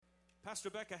Pastor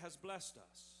Becca has blessed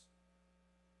us.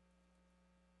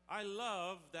 I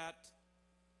love that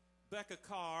Becca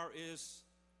Carr is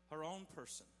her own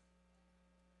person.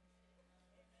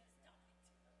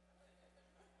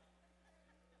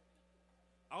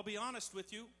 I'll be honest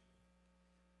with you.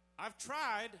 I've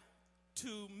tried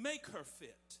to make her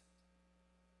fit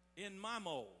in my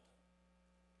mold.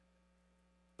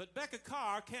 But Becca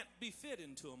Carr can't be fit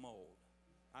into a mold,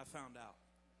 I found out.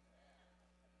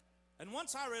 And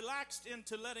once I relaxed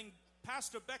into letting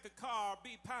Pastor Becca Carr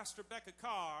be Pastor Becca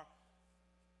Carr,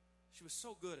 she was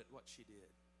so good at what she did.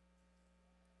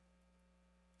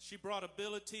 She brought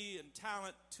ability and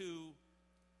talent to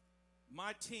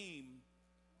my team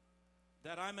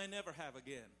that I may never have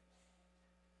again,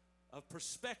 of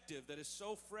perspective that is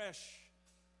so fresh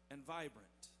and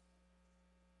vibrant.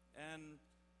 And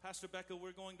Pastor Becca,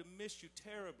 we're going to miss you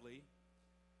terribly,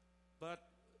 but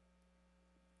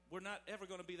we're not ever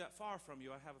going to be that far from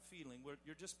you, I have a feeling.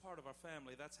 You're just part of our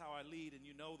family. That's how I lead, and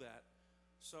you know that.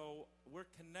 So we're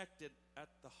connected at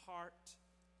the heart.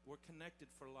 We're connected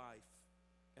for life.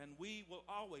 And we will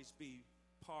always be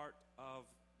part of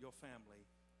your family.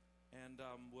 And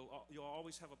you'll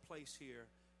always have a place here.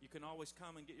 You can always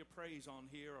come and get your praise on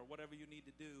here or whatever you need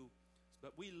to do.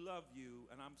 But we love you,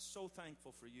 and I'm so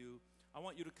thankful for you. I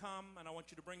want you to come, and I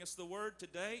want you to bring us the word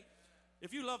today.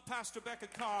 If you love Pastor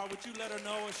Becca Carr, would you let her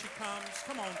know as she comes?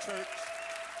 Come on, church.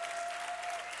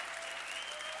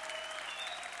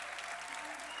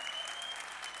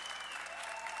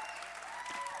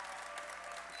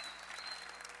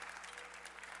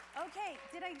 Okay,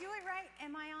 did I do it right?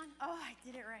 Am I on? Oh, I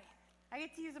did it right. I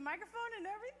get to use a microphone and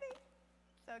everything.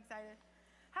 So excited.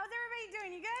 How's everybody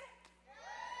doing? You good?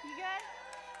 You good?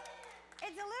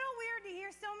 It's a little weird to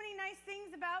hear so many nice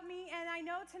things about me, and I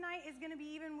know tonight is going to be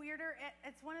even weirder.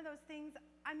 It's one of those things.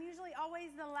 I'm usually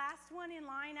always the last one in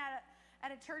line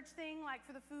at a church thing, like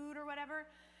for the food or whatever.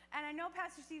 And I know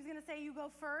Pastor Steve's going to say you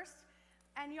go first,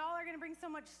 and y'all are going to bring so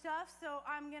much stuff, so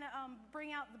I'm going to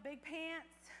bring out the big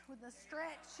pants with the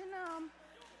stretch and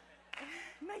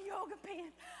my yoga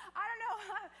pants. I don't know.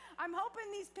 I'm hoping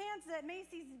these pants that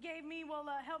Macy's gave me will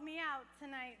help me out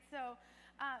tonight. So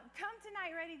come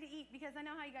tonight ready to eat, because I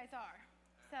know how you guys are.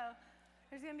 So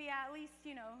there's going to be at least,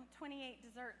 28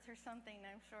 desserts or something,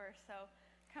 I'm sure. So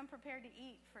come prepared to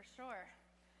eat for sure.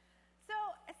 So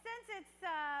since it's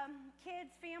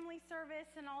kids' family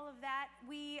service and all of that,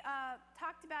 we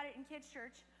talked about it in kids'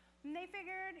 church. And they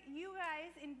figured you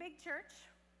guys in big church,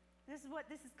 this is what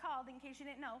this is called in case you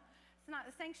didn't know. It's not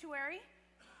the sanctuary,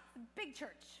 it's the big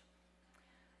church.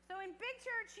 So in big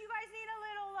church, you guys need a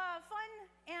little fun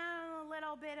and a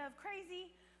little bit of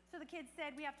crazy. So the kids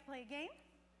said, we have to play a game.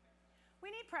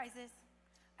 We need prizes,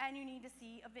 and you need to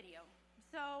see a video.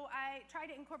 So I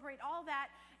tried to incorporate all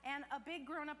that and a big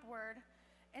grown-up word.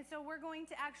 And so we're going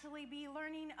to actually be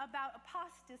learning about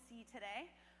apostasy today.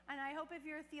 And I hope if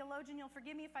you're a theologian, you'll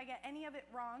forgive me if I get any of it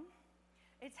wrong.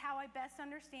 It's how I best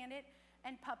understand it.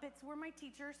 And puppets were my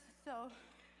teachers, so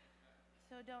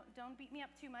don't beat me up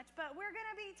too much. But we're going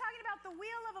to be talking about the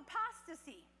wheel of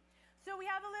apostasy. So we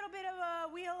have a little bit of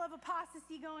a wheel of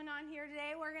apostasy going on here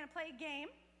today. We're going to play a game.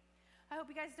 I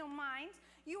hope you guys don't mind.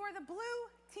 You are the blue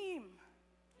team.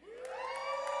 All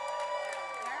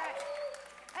right.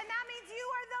 And that means you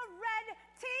are the red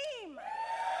team.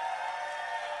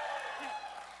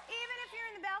 Even if you're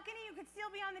in the balcony, you could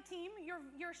still be on the team.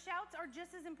 Your shouts are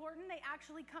just as important. They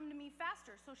actually come to me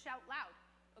faster, so shout loud.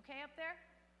 Okay, up there?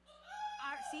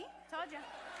 See? Told you.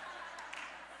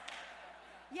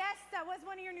 Yes, that was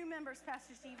one of your new members,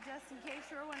 Pastor Steve, just in case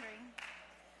you were wondering.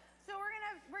 So we're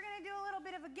gonna do a little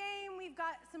bit of a game. We've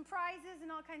got some prizes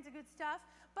and all kinds of good stuff.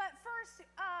 But first,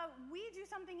 we do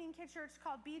something in Kids Church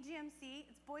called BGMC.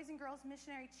 It's Boys and Girls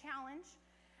Missionary Challenge.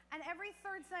 And every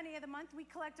third Sunday of the month, we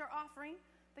collect our offering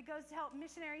that goes to help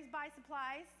missionaries buy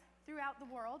supplies throughout the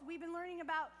world. We've been learning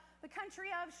about the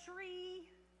country of Sri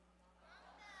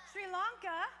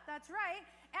Lanka, that's right.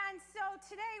 And so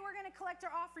today we're going to collect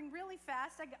our offering really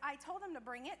fast. I told them to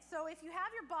bring it. So if you have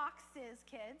your boxes,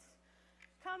 kids,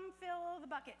 come fill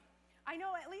the bucket. I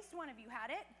know at least one of you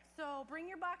had it. So bring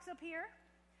your box up here.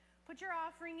 Put your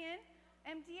offering in.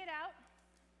 Empty it out.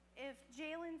 If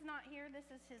Jalen's not here, this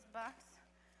is his box.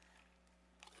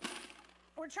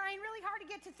 We're trying really hard to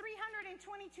get to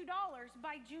 $322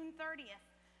 by June 30th.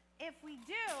 If we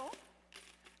do,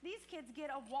 these kids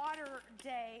get a water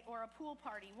day or a pool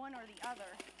party, one or the other.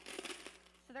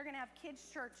 So they're going to have kids'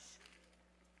 church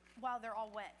while they're all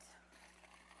wet.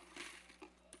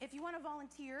 If you want to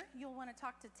volunteer, you'll want to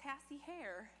talk to Tassie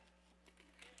Hare,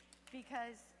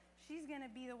 because she's going to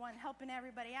be the one helping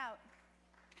everybody out.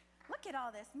 Look at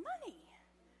all this money.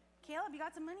 Caleb, you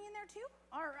got some money in there too?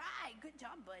 All right, good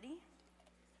job, buddy.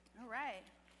 All right,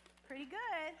 pretty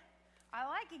good. I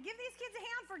like it. Give these kids a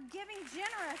hand for giving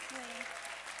generously.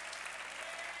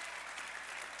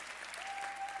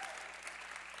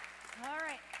 All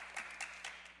right,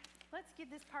 let's get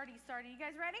this party started. You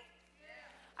guys ready?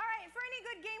 Yeah. All right, for any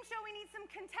good game show, we need some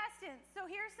contestants.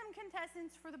 So here's some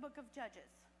contestants for the book of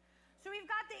Judges. So we've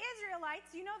got the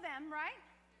Israelites. You know them, right?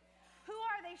 Who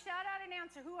are they? Shout out and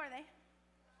answer. Who are they?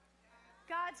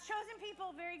 God's chosen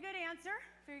people. Very good answer.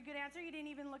 Very good answer. You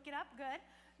didn't even look it up. Good.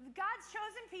 God's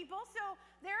chosen people, so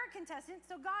they're a contestant,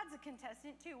 so God's a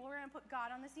contestant too. We're going to put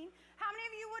God on the scene. How many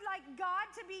of you would like God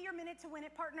to be your minute to win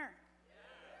it partner?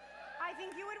 Yeah. I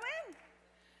think you would win.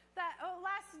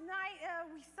 Last night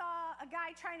we saw a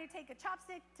guy trying to take a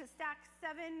chopstick to stack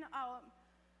 7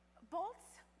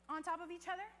 bolts on top of each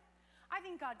other. I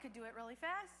think God could do it really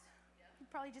fast. Yeah. He'd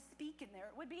probably just speak in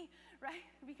there. It would be, right?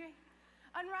 It would be great.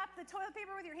 Unwrap the toilet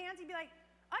paper with your hands. He'd be like,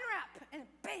 unwrap, and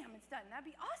bam, it's done. That'd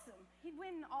be awesome. He'd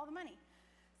win all the money.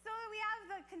 So we have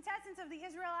the contestants of the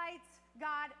Israelites,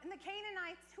 God, and the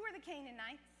Canaanites. Who are the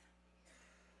Canaanites?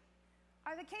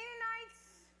 Are the Canaanites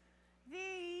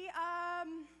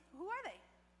who are they?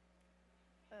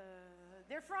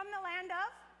 They're from the land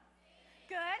of?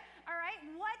 Good. All right.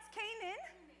 What's Canaan?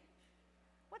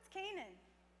 What's Canaan?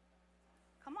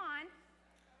 Come on.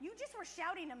 You just were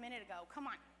shouting a minute ago. Come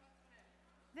on.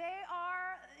 They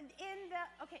are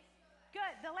okay,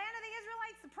 good. The land of the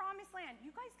Israelites, the promised land.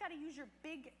 You guys got to use your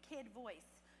big kid voice.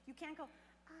 You can't go,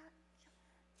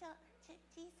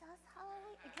 Jesus,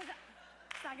 hallelujah, because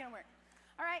it's not going to work.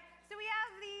 All right, so we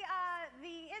have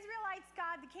the Israelites,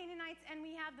 God, the Canaanites, and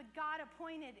we have the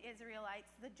God-appointed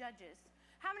Israelites, the judges.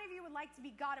 How many of you would like to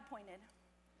be God-appointed?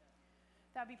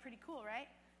 That would be pretty cool, right?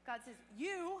 God says,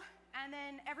 you, and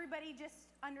then everybody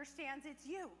just understands it's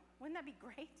you. Wouldn't that be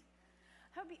great?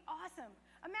 That would be awesome.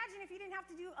 Imagine if you didn't have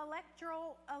to do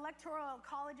electoral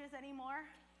colleges anymore.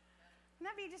 Wouldn't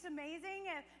that be just amazing?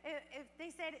 If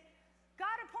they said,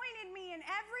 God appointed me, and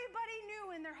everybody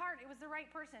knew in their heart it was the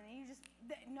right person, and you just,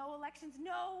 no elections,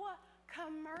 no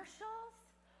commercials.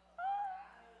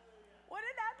 Oh,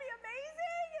 wouldn't that be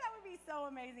amazing? That would be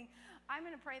so amazing. I'm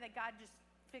going to pray that God just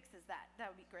fixes that. That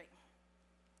would be great.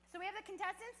 So we have the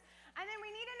contestants, and then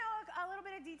we need to know a little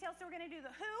bit of detail, so we're going to do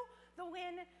the who, the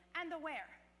when, and the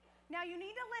where. Now you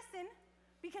need to listen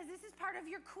because this is part of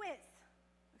your quiz,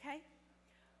 okay?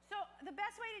 So the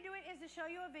best way to do it is to show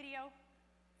you a video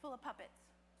full of puppets.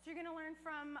 So you're going to learn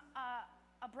from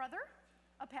a brother,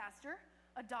 a pastor,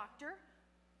 a doctor,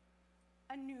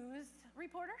 a news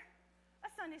reporter, a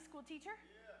Sunday school teacher,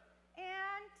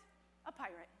 and a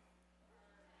pirate.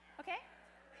 Okay?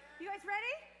 You guys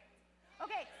ready?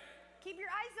 Okay, keep your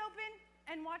eyes open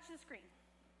and watch the screen.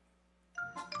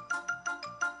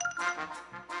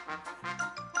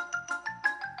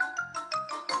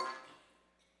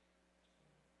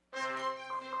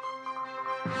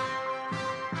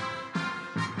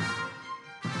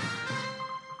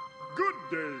 Good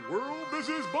day, world. This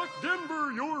is Buck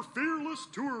Denver, your fearless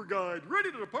tour guide,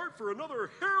 ready to depart for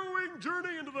another harrowing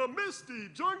journey into the misty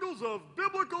jungles of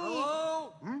biblical...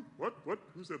 Hello? What?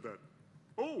 Who said that?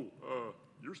 Oh,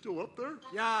 you're still up there?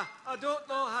 Yeah, I don't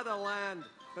know how to land.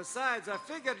 Besides, I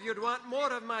figured you'd want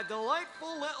more of my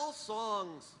delightful little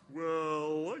songs.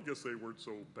 Well, I guess they weren't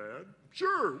so bad.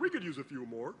 Sure, we could use a few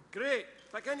more. Great,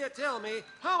 but can you tell me,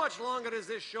 how much longer is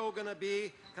this show gonna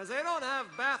be? Because they don't have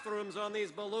bathrooms on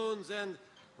these balloons and,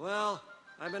 well,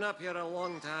 I've been up here a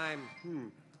long time.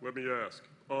 Let me ask.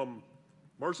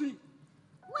 Marcy?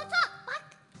 What's up,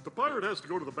 Buck? The pirate has to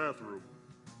go to the bathroom.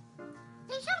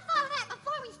 They should have thought of that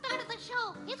before we started the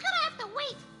show. He's gonna have to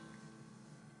wait.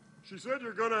 She said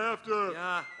you're gonna have to...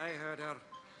 Yeah, I heard her.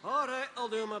 All right, I'll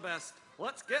do my best.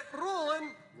 Let's get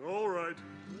rolling. All right.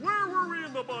 Where were we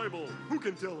in the Bible? Who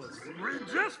can tell us? We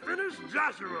just finished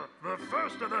Joshua, the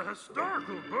first of the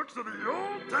historical books of the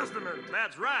Old Testament.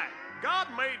 That's right. God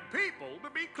made people to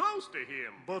be close to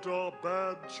him. But our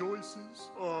bad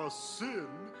choices, our sin,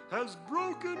 has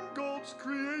broken God's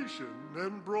creation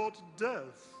and brought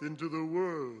death into the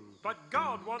world. But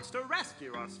God wants to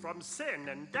rescue us from sin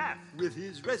and death. With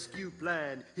his rescue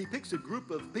plan, he picks a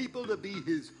group of people to be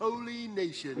his holy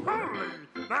nation.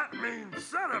 Holy, that means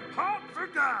set apart for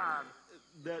God.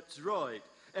 That's right.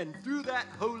 And through that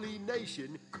holy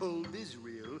nation called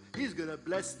Israel, he's going to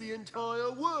bless the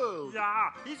entire world.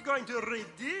 Yeah, he's going to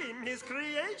redeem his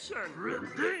creation.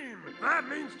 Redeem, that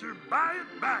means to buy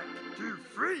it back, to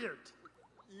free it.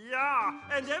 Yeah,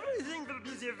 and everything will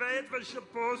be the way it was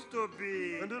supposed to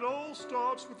be. And it all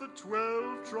starts with the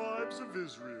 12 tribes of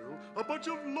Israel, a bunch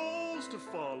of laws to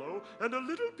follow, and a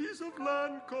little piece of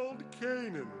land called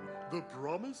Canaan. The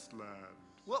Promised Land.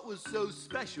 What was so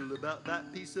special about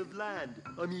that piece of land?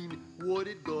 I mean, why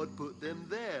did God put them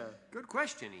there? Good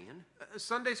question, Ian.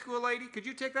 Sunday school lady, could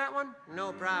you take that one?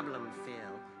 No problem,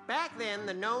 Phil. Back then,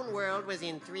 the known world was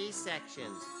in 3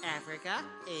 sections: Africa,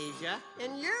 Asia,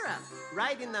 and Europe.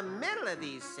 Right in the middle of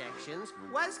these sections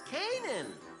was Canaan.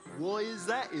 Why is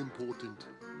that important?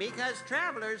 Because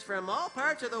travelers from all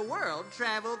parts of the world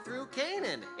traveled through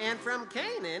Canaan. And from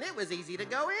Canaan, it was easy to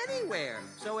go anywhere.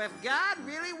 So if God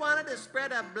really wanted to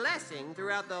spread a blessing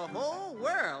throughout the whole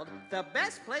world, the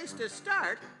best place to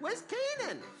start was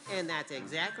Canaan. And that's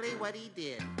exactly what he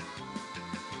did.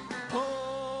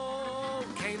 Oh,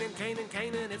 Canaan, Canaan,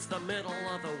 Canaan, it's the middle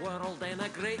of the world and a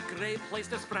great, great place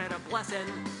to spread a blessing.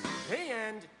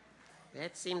 And...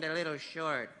 That seemed a little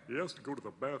short. He has to go to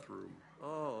the bathroom.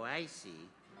 Oh, I see.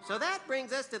 So that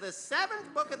brings us to the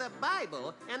 7th book of the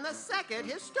Bible and the 2nd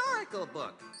historical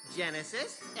book.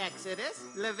 Genesis, Exodus,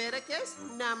 Leviticus,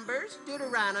 Numbers,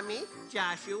 Deuteronomy,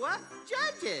 Joshua,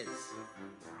 Judges.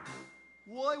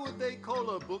 Why would they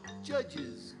call a book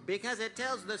Judges? Because it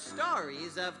tells the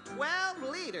stories of 12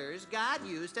 leaders God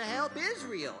used to help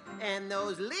Israel. And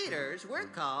those leaders were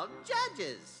called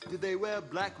judges. Did they wear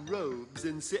black robes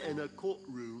and sit in a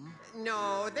courtroom?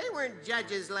 No, they weren't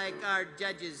judges like our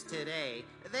judges today.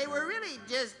 They were really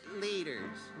just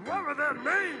leaders. What were their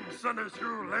names, Sunday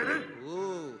school lady?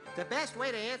 Ooh, the best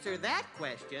way to answer that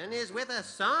question is with a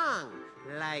song,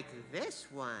 like this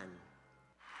one.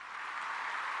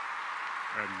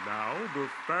 And now, the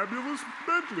fabulous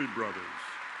Bentley Brothers.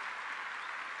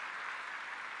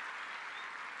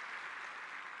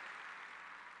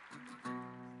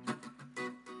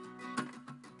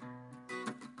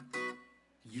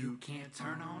 You can't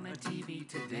turn on a TV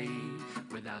today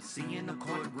without seeing a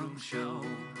courtroom show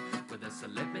with a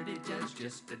celebrity judge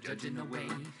just a judging away,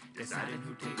 deciding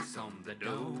who takes home the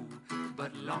dough.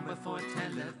 But long before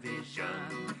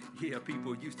television, yeah,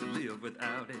 people used to live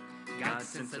without it. God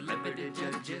sent celebrity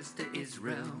judges to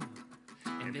Israel,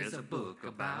 and there's a book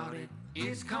about it.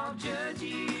 It's called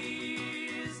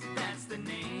Judges, that's the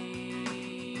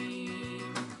name.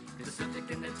 The subject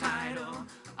and the title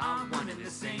are one and the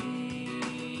same.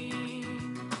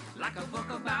 Like a book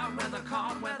about weather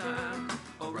called Weather,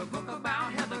 or a book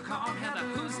about Heather called Heather.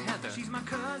 Who's Heather? She's my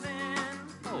cousin.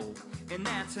 Oh, and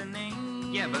that's her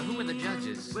name. Yeah, but who are the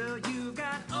judges? Well, you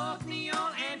got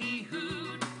Othniel and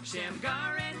Ehud,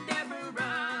 Shamgar and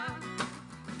Deborah,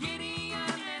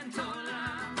 Gideon and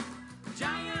Tola,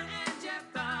 Jair and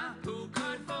Jephthah. Who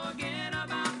could forget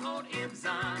about old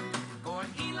Ibzan, or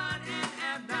Elon and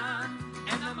Abdon,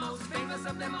 and the most famous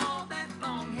of them all, that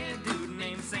long-haired dude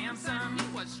named Samson. He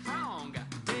was strong.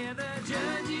 They're the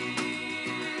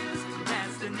judges,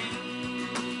 that's the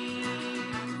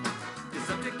name. The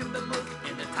subject of the book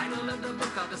and the title of the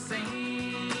book are the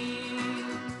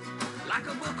same. Like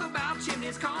a book about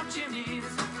chimneys called Chimneys,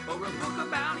 or a book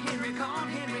about Henry called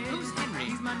Henry. Who's Henry?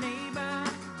 He's my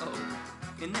neighbor. Oh,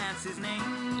 and that's his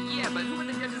name. Yeah, but who are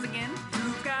the judges again?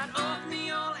 You've got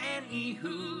Othniel and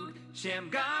Ehud,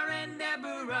 Shamgar and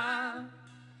Deborah,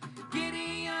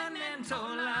 Gideon and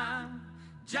Tola,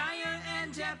 Jair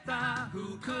and Jephthah.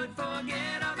 Who could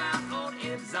forget about old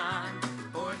Ibzan,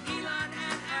 or Elon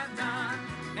and Abdon,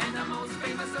 and the most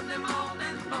famous of them all,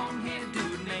 that long-haired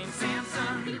dude named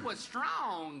Samson. He was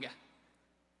strong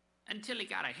until he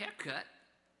got a haircut.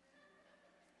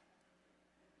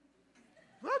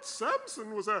 That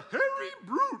Samson was a hairy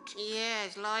brute.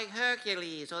 Yes, like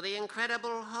Hercules or the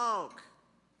Incredible Hulk.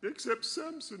 Except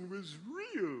Samson was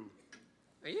real.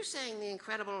 Are you saying the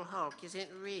Incredible Hulk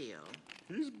isn't real?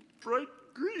 He's bright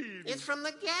green. It's from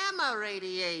the gamma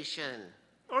radiation.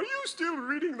 Are you still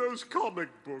reading those comic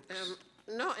books?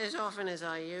 Not as often as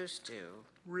I used to.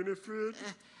 Winifred?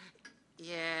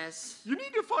 Yes. You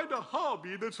need to find a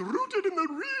hobby that's rooted in the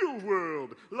real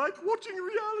world, like watching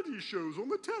reality shows on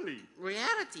the telly.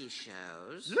 Reality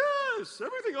shows? Yes,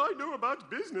 everything I know about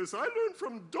business I learned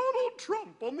from Donald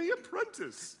Trump on The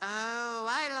Apprentice. Oh,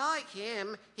 I like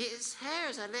him. His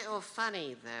hair's a little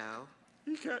funny, though.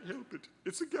 He can't help it.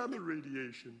 It's the gamma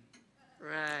radiation.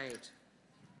 Right.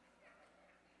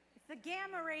 It's the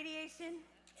gamma radiation.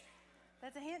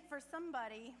 That's a hint for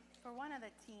somebody, for one of the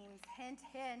teams. Hint,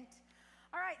 hint.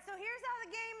 All right, so here's how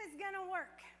the game is going to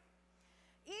work.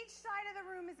 Each side of the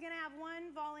room is going to have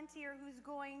one volunteer who's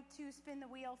going to spin the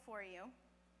wheel for you,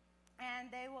 and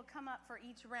they will come up for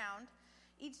each round.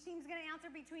 Each team's going to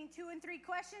answer between 2 and 3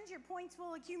 questions. Your points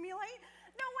will accumulate.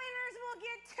 The winners will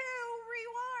get 2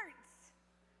 rewards.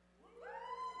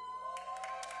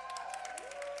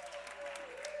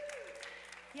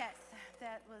 Yes,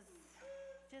 that was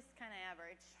just kind of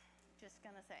average, just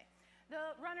going to say.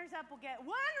 The runners-up will get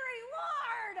 1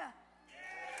 reward.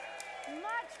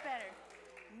 Much better.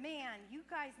 Man, you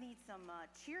guys need some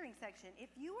cheering section. If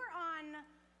you were on,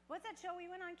 what's that show we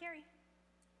went on, Carrie?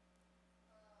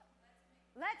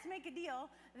 Let's Make a Deal,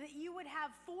 that you would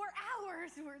have 4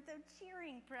 hours worth of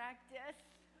cheering practice.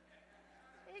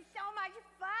 It's so much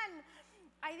fun.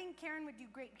 I think Karen would do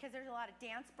great because there's a lot of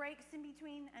dance breaks in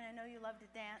between, and I know you love to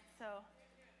dance, so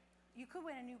you could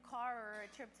win a new car or a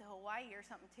trip to Hawaii or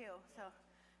something too, so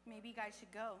maybe you guys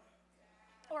should go.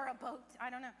 Or a boat,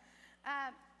 I don't know.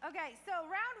 Okay, so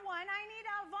round 1, I need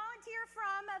a volunteer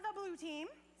from the blue team.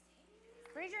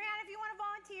 Raise your hand if you want to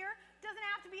volunteer. Doesn't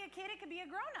have to be a kid, it could be a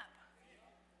grown-up.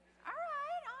 All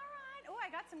right. Oh,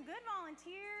 I got some good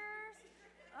volunteers.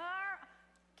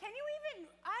 Can you even,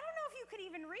 I don't know if you could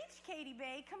even reach Katie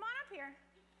Bay. Come on up here.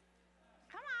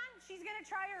 Come on. She's going to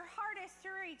try her hardest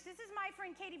to reach. This is my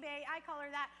friend Katie Bay. I call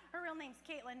her that. Her real name's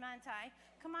Caitlin Manti.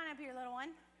 Come on up here, little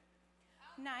one.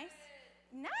 Nice.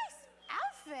 Nice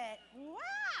outfit.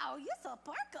 Wow, you're so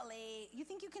sparkly. You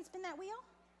think you can spin that wheel?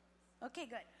 Okay,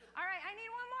 good. All right, I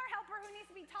need one more helper who needs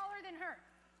to be taller than her.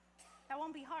 That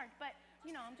won't be hard, but,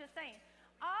 you know, I'm just saying.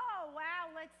 Oh,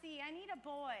 wow, let's see. I need a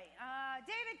boy.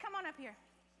 David, come on up here.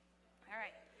 All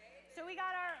right. So we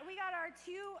got our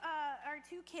two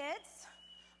kids.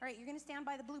 All right, you're going to stand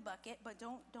by the blue bucket, but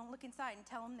don't look inside and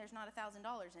tell them there's not $1,000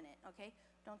 in it, okay?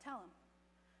 Don't tell them.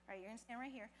 All right, you're going to stand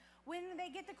right here. When they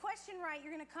get the question right,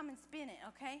 you're going to come and spin it,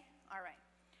 okay? All right.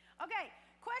 Okay,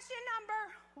 question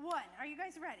number 1. Are you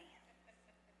guys ready?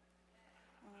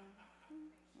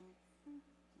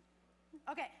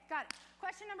 Okay, got it.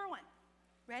 Question number 1.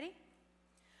 Ready?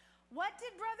 What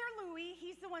did Brother Louis,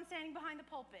 he's the one standing behind the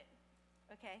pulpit,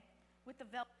 okay, with the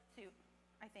velvet suit,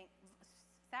 I think.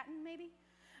 Satin, maybe?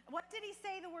 What did he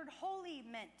say the word holy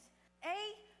meant? A,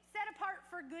 set apart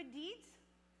for good deeds.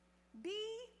 B,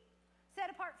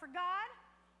 set apart for God.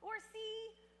 Or C,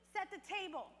 set the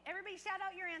table. Everybody shout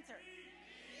out your answer.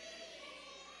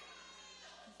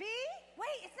 B?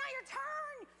 Wait, it's not your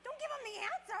turn. Don't give them the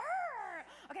answer.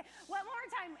 Okay, one more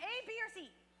time. A, B, or C?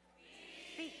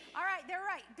 B. All right, they're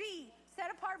right. B, set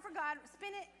apart for God.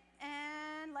 Spin it,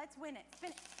 and let's win it.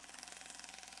 Spin it.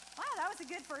 Wow, that was a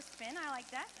good first spin. I like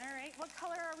that. All right, what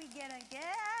color are we going to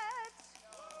get?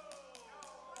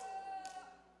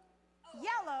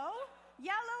 Yellow.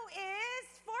 Yellow is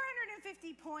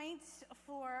 450 points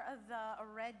for the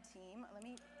red team. Let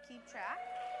me keep track.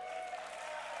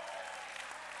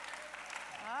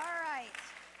 All right.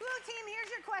 Blue team,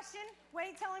 here's your question.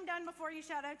 Wait till I'm done before you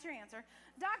shout out your answer.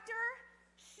 Dr.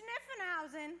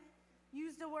 Schniffenhausen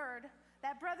used a word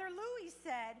that Brother Louis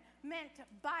said meant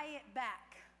buy it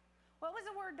back. What was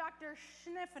the word Dr.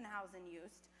 Schniffenhausen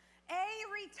used? A,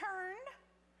 returned,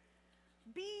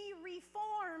 B,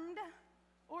 reformed,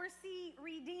 or C,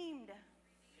 redeemed?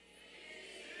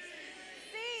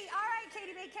 C. All right,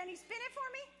 Katie Bay, can you spin it for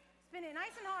me? Spin it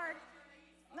nice and hard.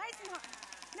 Nice and hard.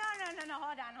 No.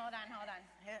 Hold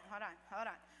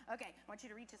on. Okay, I want you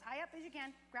to reach as high up as you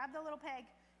can. Grab the little peg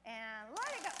and let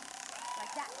it go.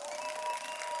 Like that.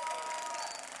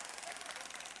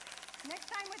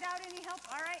 Next time without any help.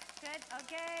 All right, good.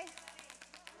 Okay.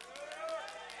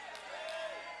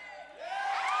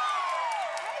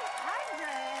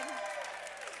 800.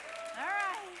 All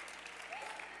right.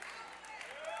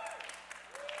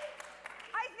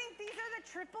 I think these are the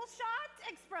triple shot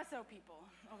espresso people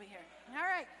over here. All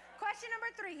right. Question number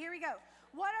 3. Here we go.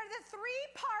 What are the 3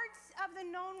 parts of the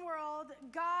known world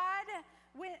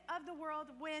of the world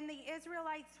when the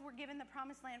Israelites were given the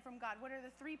promised land from God? What are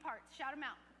the 3 parts? Shout them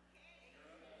out.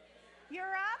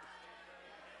 Europe,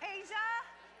 Asia,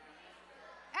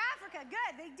 Africa.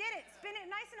 Good. They did it. Spin it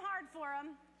nice and hard for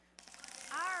them.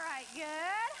 All right.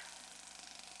 Good.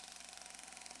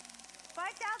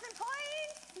 5,000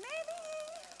 points, maybe.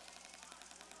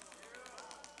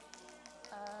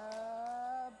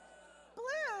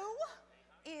 Blue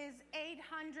is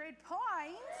 800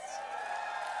 points.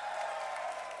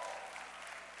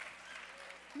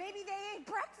 Maybe they ate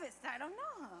breakfast. I don't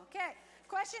know. Okay.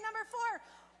 Question number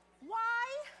 4. Why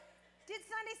did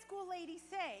Sunday school lady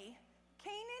say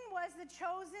Canaan was the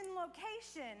chosen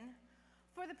location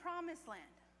for the promised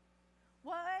land?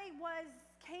 Why was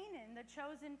Canaan the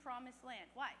chosen promised land?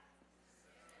 Why?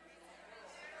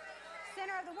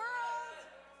 Center of the world.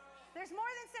 There's more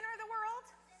than center of the world.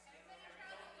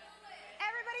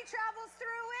 Everybody travels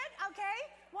through it. Okay.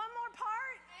 One more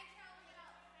part.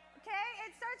 Okay.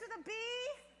 It starts with a B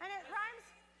and it rhymes.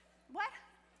 What?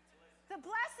 The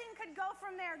blessing could go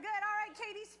from there. Good. All right,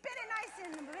 Katie, spin it nice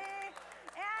and big.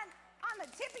 And on the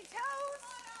tippy toes.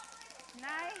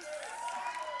 Nice.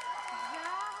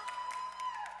 Yeah.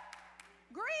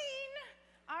 Green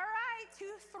to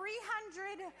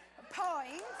 300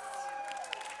 points.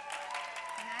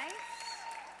 Nice.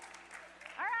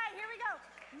 All right, here we go.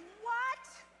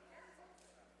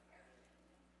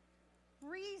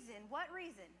 What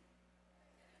reason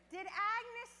did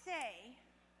Agnes say,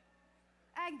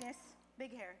 Agnes,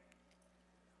 big hair,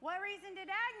 what reason did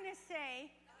Agnes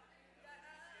say,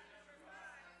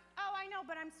 oh, I know,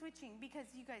 but I'm switching because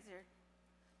you're going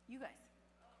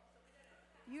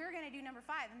to do number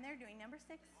 5 and they're doing number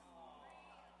 6.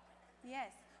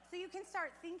 Yes, so you can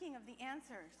start thinking of the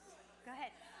answers. Go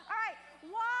ahead. All right,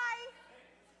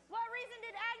 what reason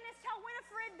did Agnes tell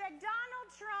Winifred that Donald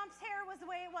Trump's hair was the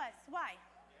way it was? Why?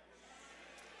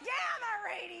 Gamma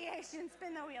radiation.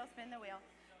 Spin the wheel, spin the wheel.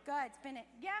 Go ahead, spin it.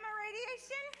 Gamma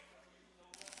radiation.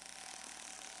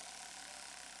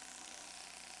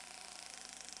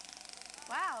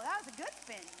 Wow, that was a good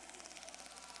spin.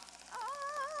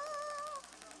 Oh,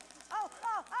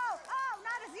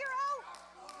 not a 0.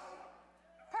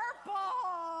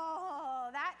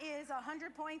 Purple. That is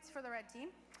 100 points for the red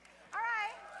team. All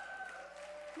right.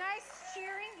 Nice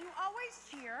cheering. You always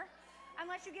cheer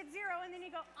unless you get 0 and then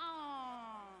you go,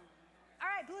 oh. All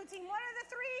right, blue team, what are the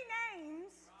 3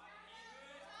 names?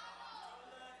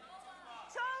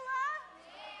 Tola,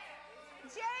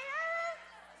 Jaya,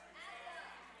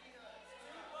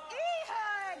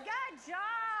 Ehud. Good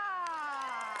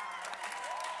job.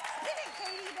 Spin it,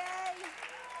 Katie Bay.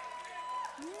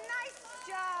 Nice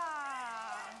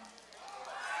job.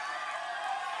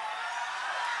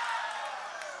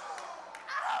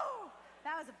 Oh,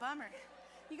 that was a bummer.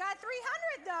 You got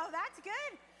 300 though, that's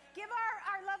good. Give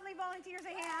our lovely volunteers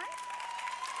a hand.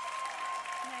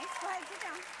 Nice, go ahead, sit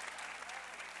down.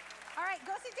 All right,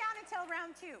 go sit down until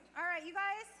round 2. All right, you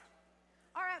guys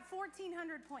are at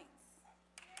 1,400 points.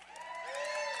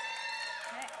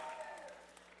 Okay.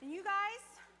 And you guys,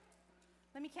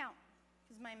 let me count,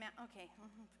 because my math, okay.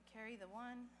 Carry the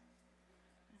 1.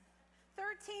 1,350.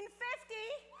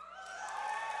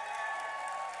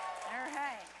 All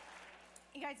right.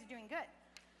 You guys are doing good.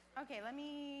 Okay, let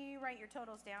me write your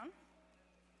totals down.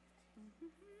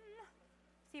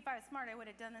 See, if I was smart, I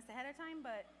would have done this ahead of time,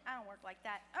 but I don't work like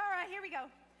that. All right, here we go.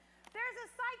 There's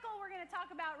a cycle we're going to talk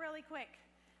about really quick.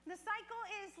 The cycle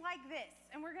is like this,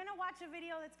 and we're going to watch a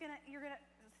video that's you're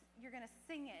going to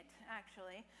sing it,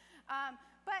 actually.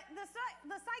 But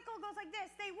the cycle goes like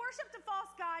this. They worshiped the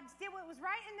false gods, did what was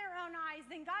right in their own eyes.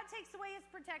 Then God takes away his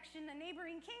protection. The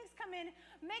neighboring kings come in,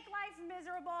 make life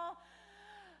miserable.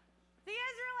 The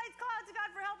Israelites call out to God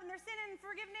for help in their sin and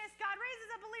forgiveness. God raises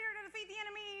up a leader to defeat the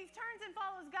enemy, turns and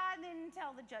follows God, and then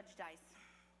until the judge dies.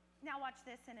 Now watch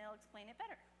this and it'll explain it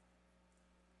better.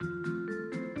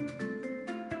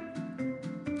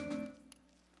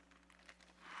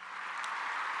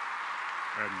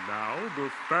 And now,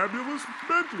 the fabulous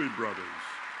Bentley Brothers.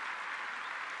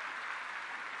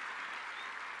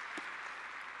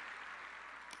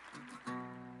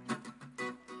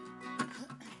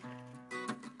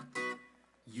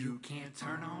 You can't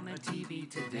turn on a TV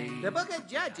today. The Book of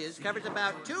Judges covers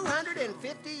about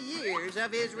 250 years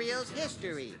of Israel's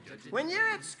history. When you're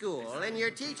at school and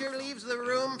your teacher leaves the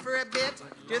room for a bit,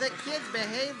 do the kids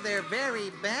behave their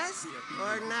very best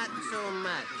or not so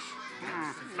much?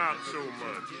 Not so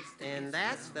much. And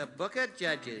that's the Book of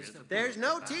Judges. There's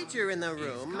no teacher in the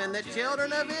room, and the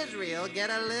children of Israel get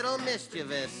a little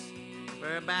mischievous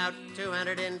for about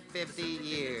 250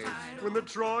 years. When the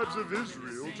tribes of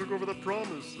Israel took over the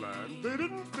Promised Land, they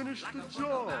didn't finish the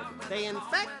job. They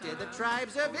infected the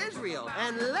tribes of Israel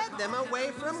and led them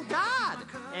away from God.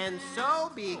 And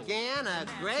so began a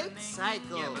great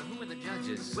cycle. Yeah, but who were the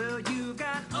judges? Well, you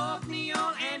got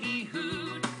Othniel and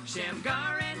Ehud,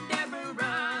 Shamgar and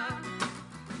Deborah,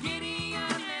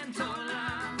 Gideon and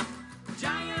Tola,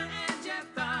 Jair and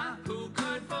Jephthah. Who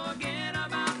could forget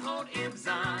about old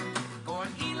Ibzan, or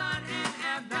Elon and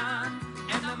Abdon,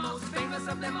 and the most famous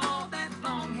of them all, that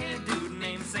long-haired dude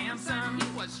named Samson.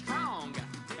 He was strong.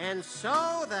 And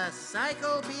so the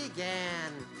cycle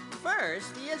began.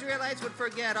 First, the Israelites would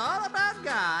forget all about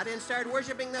God and start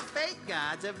worshiping the fake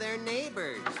gods of their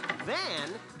neighbors.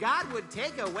 Then, God would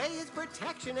take away his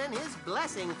protection and his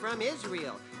blessing from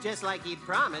Israel, just like he'd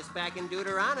promised back in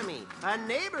Deuteronomy. A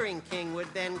neighboring king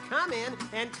would then come in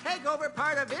and take over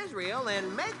part of Israel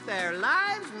and make their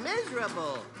lives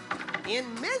miserable. In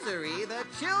misery, the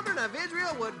children of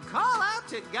Israel would call out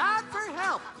to God for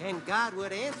help, and God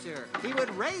would answer. He would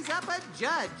raise up a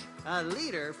judge, a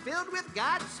leader filled with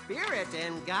God's Spirit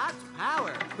and God's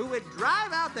power, who would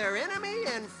drive out their enemy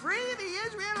and free the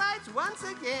Israelites once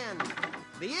again.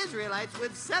 the Israelites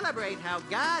would celebrate how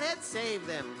God had saved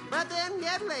them, but then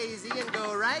get lazy and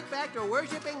go right back to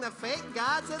worshiping the fake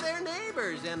gods of their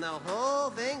neighbors, and the whole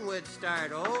thing would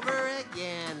start over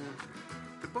again.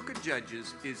 The book of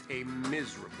Judges is a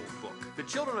miserable book. The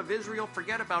children of Israel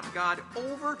forget about God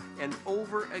over and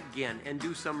over again and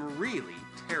do some really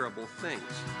terrible things.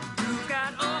 You've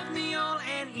got Othniel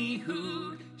and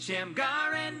Ehud,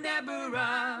 Shamgar and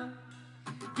Deborah,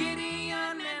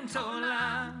 Gideon and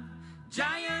Tola,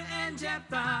 Jair and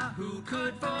Jephthah. Who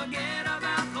could forget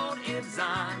about old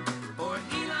Ibzan, or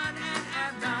Elon and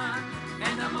Abdon,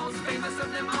 and the most famous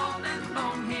of them all, that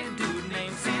bonehead dude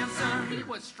named Samson? He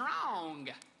was strong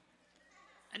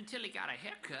until he got a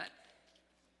haircut.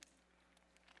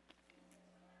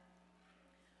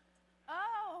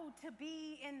 Oh, to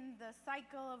be in the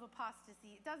cycle of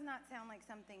apostasy. It does not sound like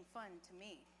something fun to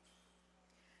me.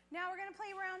 Now we're going to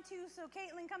play round 2, so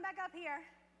Caitlin, come back up here.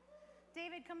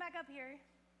 David, come back up here.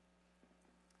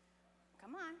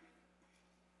 Come on.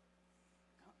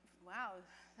 Oh, wow,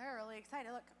 they're really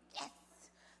excited. Look, yes!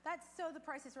 That's So the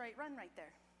Price is Right run right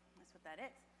there. That's what that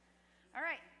is. All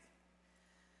right.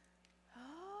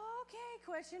 Okay,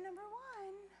 question number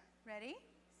 1. Ready?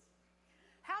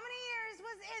 How many years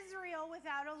was Israel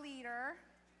without a leader?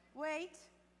 Wait.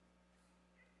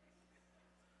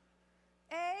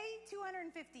 A,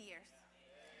 250 years.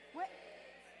 What?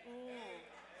 Ooh.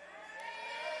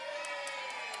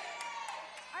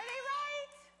 Are they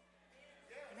right?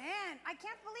 Man, I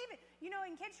can't believe it. You know,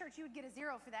 in kids' church, you would get a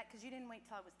 0 for that because you didn't wait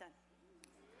till I was done.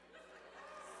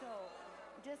 So,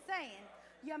 just saying.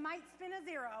 You might spin a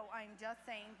 0, I'm just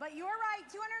saying. But you're right,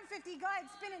 250. Go ahead,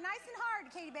 spin it nice and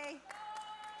hard, Katie Bay.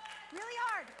 Really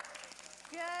hard.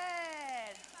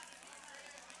 Good.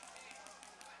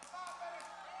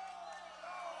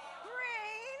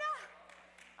 Green.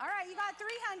 All right, you got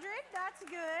 300. That's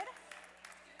good.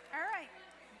 All right.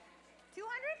 200?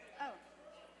 Oh.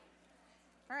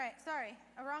 All right, sorry.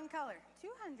 A wrong color.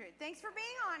 200. Thanks for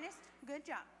being honest. Good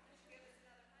job.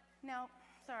 No,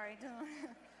 sorry.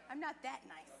 I'm not that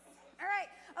nice. All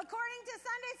right. According to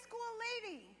Sunday School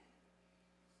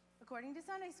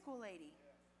Lady,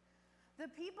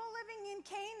 the people living in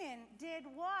Canaan did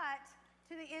what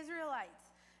to the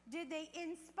Israelites? Did they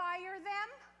inspire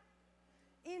them,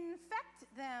 infect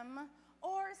them,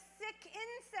 or sick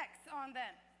insects on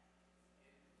them?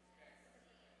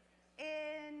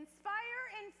 Inspire,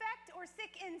 infect, or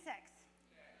sick insects?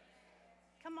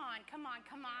 Come on.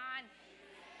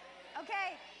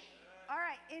 Okay. All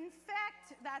right.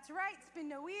 Infect. That's right. Spin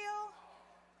the wheel.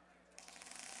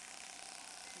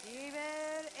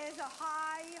 David is a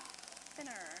high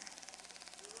spinner.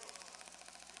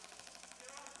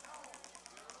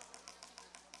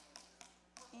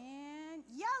 And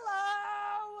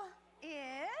yellow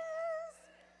is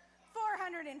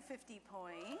 450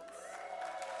 points.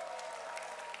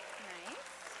 Nice.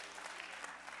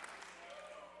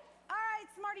 All right,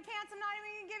 Smarty Pants, I'm not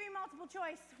even going to give you multiple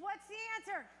choice. What's the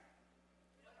answer?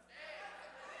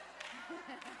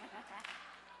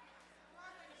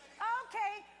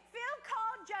 Okay, Phil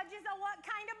called Judges a what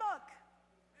kind of book?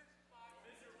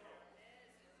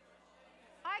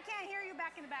 I can't hear you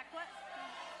back in the back. What?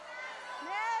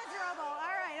 Miserable.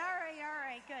 All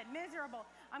right, good. Miserable.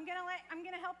 I'm gonna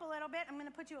help a little bit. I'm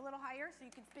gonna put you a little higher so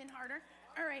you can spin harder.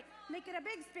 All right, make it a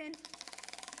big spin.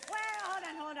 Well, hold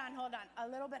on. A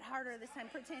little bit harder this time.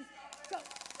 Pretend. Go.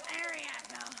 There you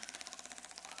go.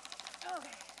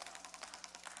 Okay.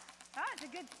 Oh, it's a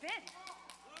good spin.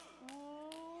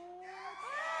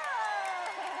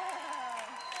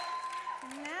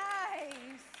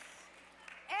 Nice.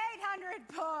 800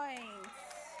 points.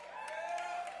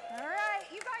 All right,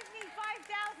 you guys need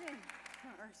 5,000.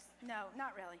 No,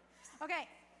 not really. Okay.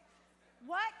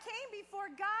 What came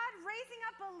before God raising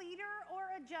up a leader or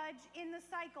a judge in the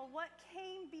cycle? What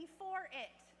came before it?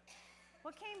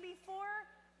 What came before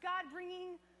God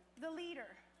bringing the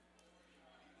leader?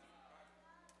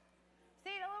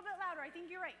 Say it a little bit louder. I think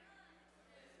you're right.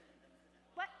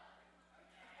 What?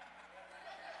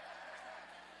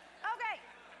 Okay.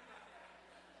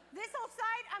 This whole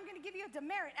side, I'm going to give you a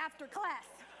demerit after class.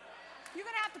 You're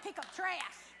going to have to pick up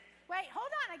trash. Wait, hold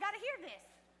on. I got to hear this.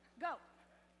 Go.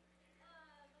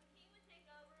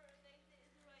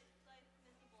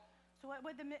 So what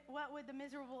would the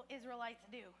miserable Israelites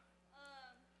do?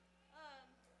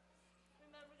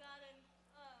 Remember God and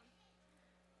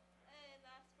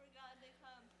ask for God to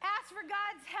come. Ask for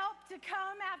God's help to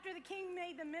come after the king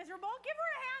made them miserable. Give her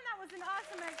a hand. That was an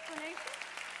awesome explanation.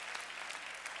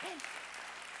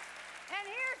 And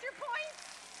here's your point.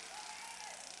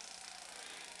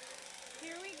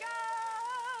 Here we go.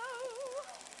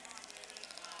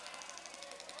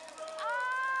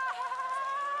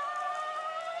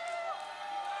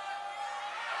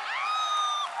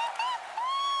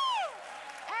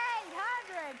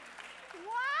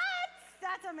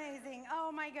 amazing.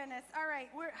 Oh my goodness. All right,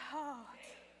 woo.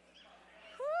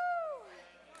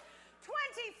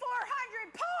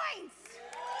 2,400 points.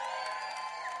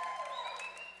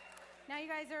 Now you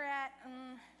guys are at,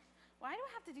 why do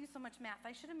I have to do so much math?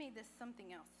 I should have made this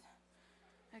something else.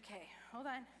 Okay, hold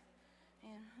on.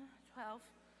 And 12.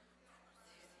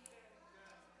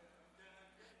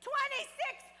 2,600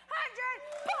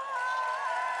 points!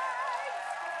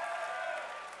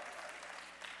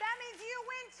 That means you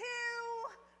win 2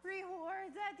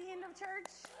 rewards at the end of church.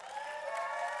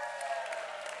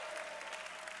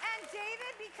 And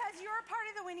David, because you're a part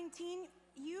of the winning team,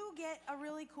 you get a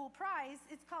really cool prize.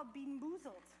 It's called Bean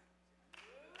Boozled.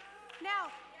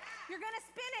 Now, you're going to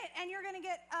spin it, and you're going to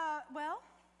get,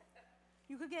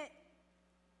 you could get,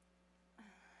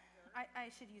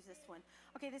 I should use this one.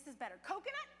 Okay, this is better.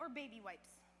 Coconut or baby wipes?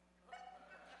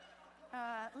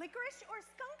 Licorice or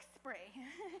skunk spray?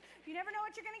 You never know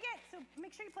what you're going to get, so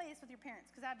make sure you play this with your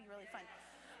parents, because that'd be really fun.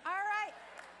 All right.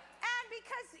 And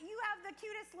because you have the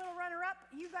cutest little runner-up,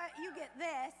 you get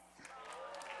this.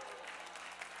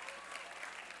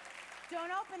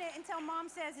 Don't open it until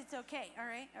Mom says it's okay, all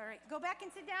right? All right, go back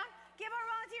and sit down. Give our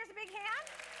volunteers a big hand.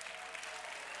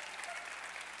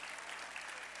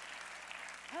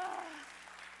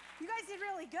 You guys did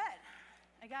really good.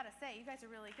 I gotta say, you guys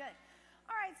are really good.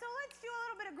 All right, so let's do a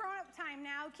little bit of grown-up time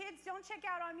now. Kids, don't check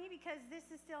out on me because this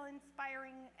is still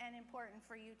inspiring and important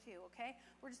for you too, okay?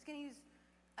 We're just gonna use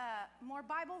more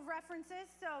Bible references,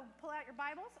 so pull out your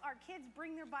Bibles. Our kids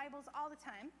bring their Bibles all the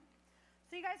time.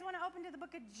 So you guys want to open to the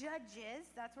book of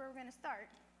Judges. That's where we're going to start.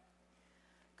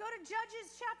 Go to Judges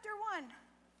chapter 1,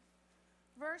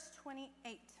 verse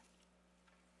 28.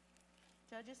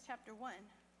 Judges chapter 1,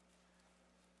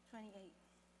 28.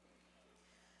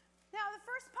 Now, the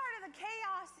first part of the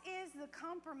chaos is the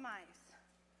compromise.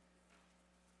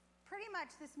 Pretty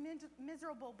much this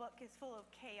miserable book is full of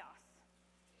chaos.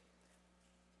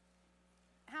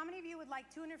 How many of you would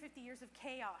like 250 years of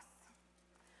chaos?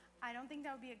 I don't think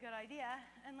that would be a good idea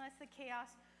unless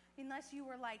you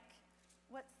were like,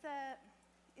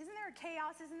 isn't there a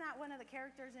Chaos? Isn't that one of the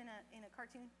characters in a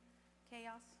cartoon?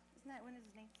 Chaos? Isn't that one of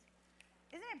his names?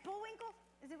 Isn't it Bullwinkle?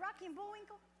 Is it Rocky and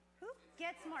Bullwinkle? Who?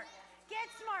 Get Smart. Get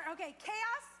Smart. Okay,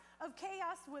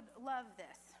 Chaos would love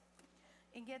this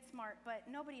and Get Smart, but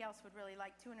nobody else would really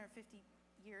like 250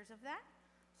 years of that.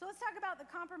 So let's talk about the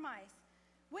compromise.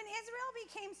 When Israel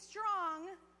became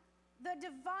strong, the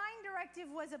divine directive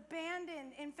was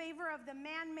abandoned in favor of the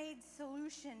man-made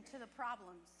solution to the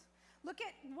problems. Look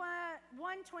at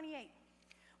 1:28.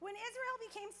 When Israel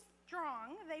became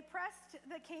strong, they pressed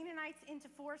the Canaanites into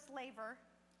forced labor,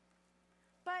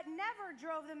 but never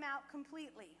drove them out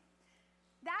completely.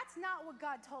 That's not what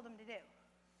God told them to do.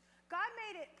 God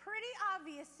made it pretty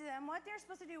obvious to them what they're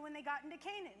supposed to do when they got into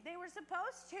Canaan. They were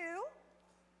supposed to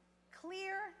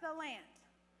clear the land.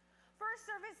 First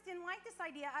Service didn't like this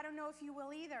idea. I don't know if you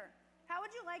will either. How would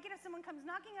you like it if someone comes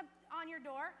knocking up on your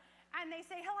door and they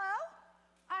say, hello,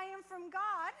 I am from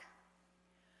God.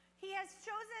 He has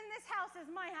chosen this house as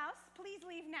my house. Please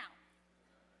leave now.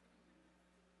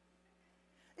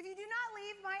 If you do not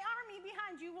leave, my army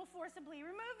behind you will forcibly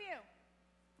remove you.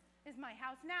 Is my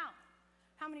house now.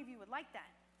 How many of you would like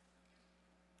that?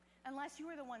 Unless you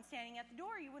were the one standing at the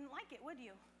door, you wouldn't like it, would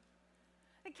you?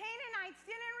 The Canaanites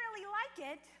didn't really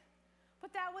like it.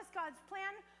 But that was God's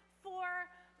plan for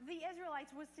the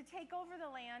Israelites, was to take over the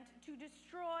land, to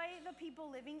destroy the people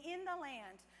living in the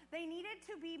land. They needed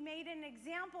to be made an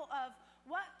example of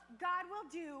what God will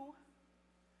do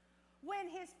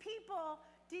when his people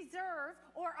deserve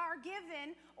or are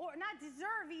given, or not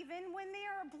deserve even, when they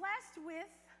are blessed with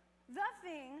the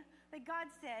thing that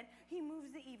God said he moves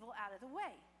the evil out of the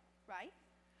way, right?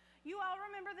 You all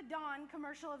remember the Dawn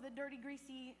commercial of the dirty,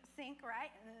 greasy sink, right?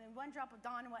 And then one drop of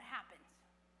Dawn, and what happens?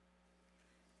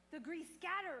 The grease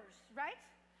scatters, right?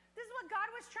 This is what God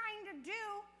was trying to do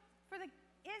for the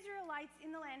Israelites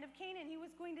in the land of Canaan. He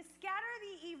was going to scatter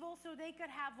the evil so they could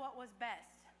have what was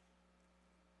best.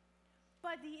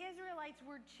 But the Israelites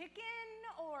were chicken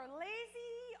or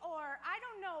lazy, or I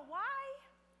don't know why.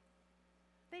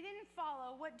 They didn't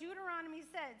follow what Deuteronomy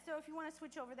said. So if you want to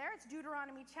switch over there, it's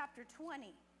Deuteronomy chapter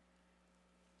 20.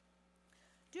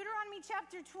 Deuteronomy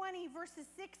chapter 20, verses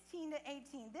 16 to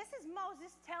 18. This is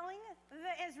Moses telling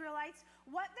the Israelites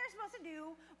what they're supposed to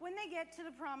do when they get to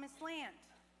the promised land.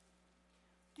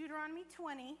 Deuteronomy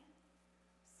 20,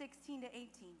 16 to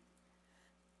 18.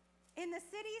 In the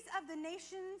cities of the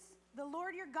nations the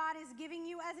Lord your God is giving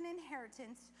you as an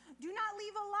inheritance, do not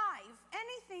leave alive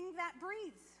anything that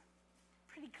breathes.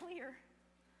 Pretty clear.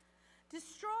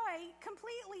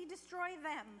 Completely destroy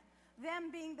them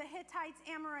being the Hittites,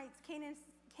 Amorites,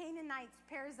 Canaanites,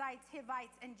 Perizzites,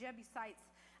 Hivites, and Jebusites,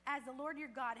 as the Lord your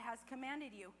God has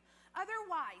commanded you.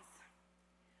 Otherwise,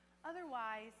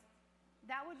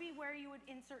 that would be where you would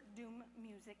insert doom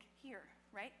music here,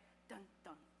 right? Dun,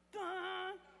 dun,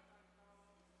 dun.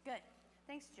 Good.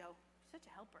 Thanks, Joe. You're such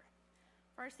a helper.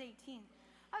 Verse 18.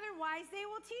 Otherwise, they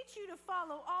will teach you to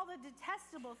follow all the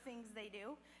detestable things they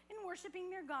do in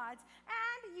worshiping their gods,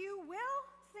 and you will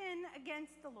sin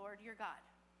against the Lord your God.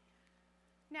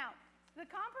 Now, the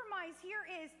compromise here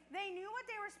is they knew what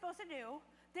they were supposed to do.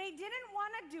 They didn't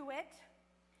want to do it.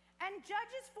 And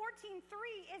Judges 14:3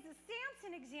 is a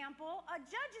Samson example, a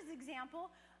judge's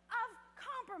example of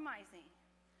compromising.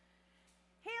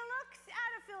 He looks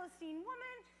at a Philistine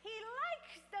woman. He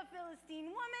likes the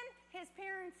Philistine woman. His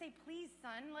parents say, please,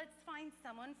 son, let's find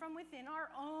someone from within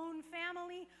our own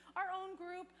family, our own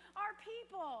group, our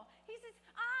people. He says,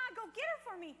 go get her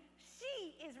for me.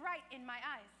 She is right in my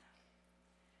eyes.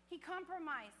 He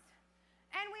compromised.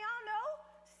 And we all know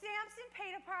Samson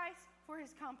paid a price for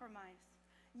his compromise.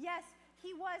 Yes,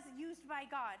 he was used by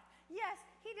God. Yes,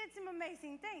 he did some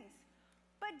amazing things.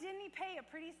 But didn't he pay a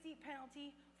pretty steep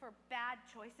penalty for bad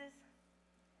choices?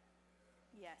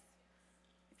 Yes.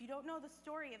 If you don't know the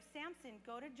story of Samson,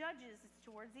 go to Judges. It's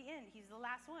towards the end. He's the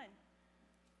last one.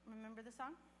 Remember the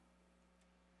song?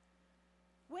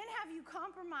 When have you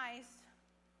compromised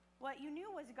what you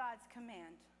knew was God's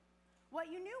command? What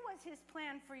you knew was his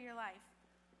plan for your life?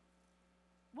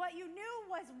 What you knew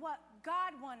was what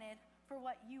God wanted for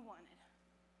what you wanted?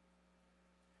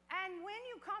 And when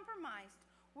you compromised,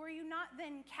 were you not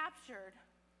then captured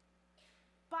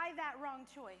by that wrong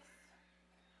choice?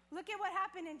 Look at what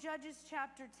happened in Judges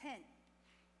chapter 10.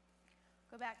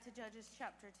 Go back to Judges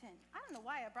chapter 10. I don't know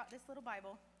why I brought this little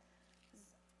Bible.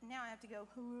 Now I have to go,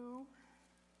 hello.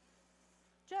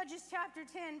 Judges chapter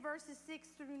 10, verses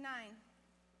 6 through 9.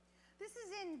 This is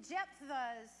in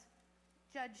Jephthah's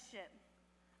judgeship.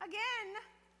 Again,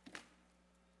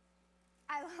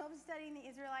 I love studying the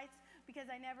Israelites because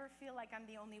I never feel like I'm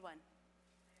the only one.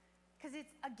 Because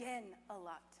it's again a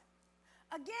lot.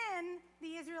 Again,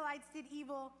 the Israelites did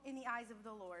evil in the eyes of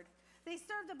the Lord. They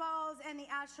served the Baals and the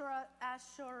Ashtoreths,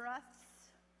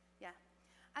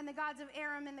 and the gods of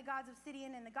Aram and the gods of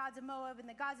Sidon and the gods of Moab and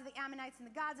the gods of the Ammonites and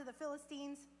the gods of the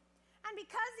Philistines. And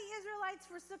because the Israelites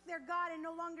forsook their God and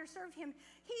no longer served him,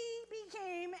 he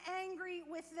became angry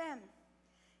with them.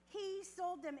 He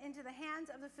sold them into the hands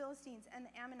of the Philistines and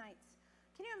the Ammonites.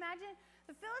 Can you imagine?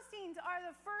 The Philistines are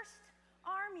the first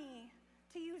army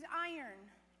to use iron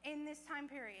in this time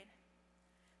period.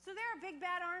 So they're a big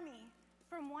bad army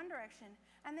from one direction,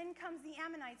 and then comes the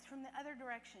Ammonites from the other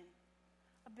direction,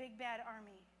 a big bad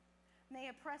army. And they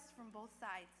oppress from both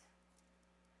sides.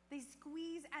 They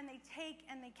squeeze and they take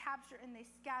and they capture and they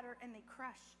scatter and they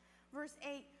crush. Verse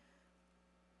 8,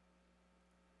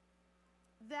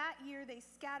 that year they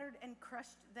scattered and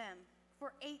crushed them.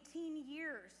 For 18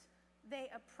 years they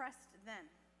oppressed them.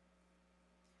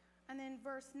 And then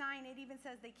verse 9, it even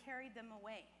says they carried them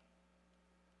away.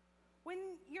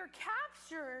 When you're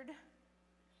captured,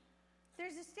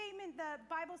 there's a statement, the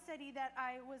Bible study that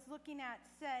I was looking at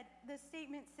said, the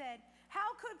statement said,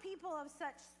 how could people of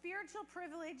such spiritual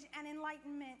privilege and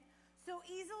enlightenment so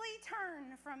easily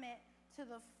turn from it to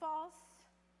the false?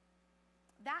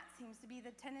 That seems to be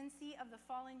the tendency of the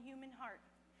fallen human heart.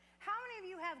 How many of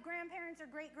you have grandparents or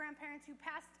great-grandparents who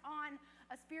passed on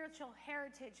a spiritual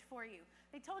heritage for you?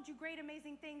 They told you great,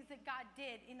 amazing things that God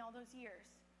did in all those years.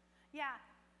 Yeah.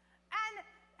 And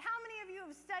how many of you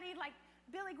have studied like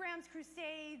Billy Graham's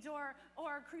crusades or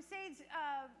crusades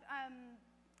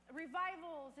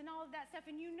revivals and all of that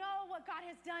stuff, and you know what God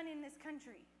has done in this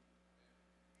country?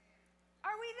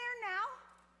 Are we there now?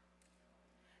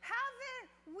 Haven't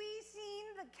we seen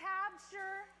the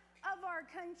capture of our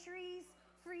country's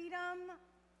freedom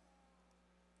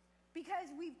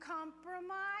because we've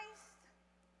compromised?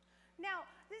 Now,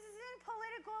 this isn't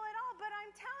political at all, but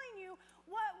I'm telling you,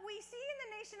 what we see in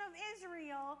the nation of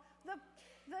Israel,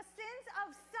 the sins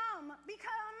of some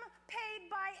become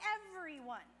paid by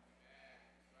everyone.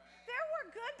 There were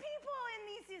good people in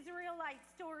these Israelite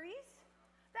stories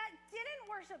that didn't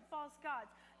worship false gods.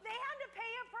 They had to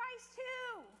pay a price too.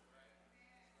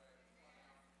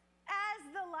 As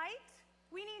the light,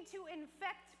 we need to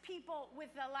infect people with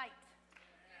the light.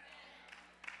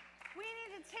 We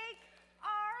need to take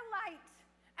our light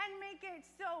and make it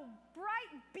so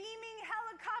bright, beaming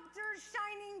helicopters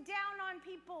shining down on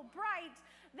people bright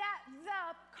that the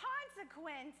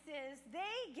consequences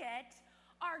they get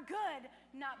are good,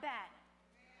 not bad.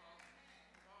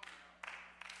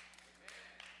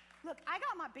 Look, I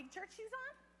got my big church shoes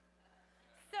on,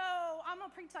 so I'm going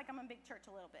to preach like I'm in big church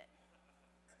a little bit.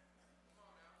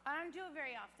 I don't do it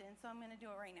very often, so I'm going to do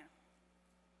it right now.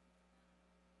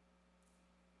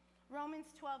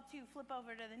 Romans 12:2. Flip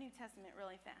over to the New Testament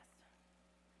really fast.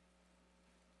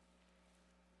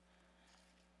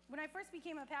 When I first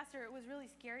became a pastor, it was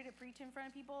really scary to preach in front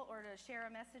of people or to share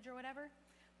a message or whatever.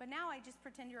 But now I just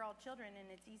pretend you're all children and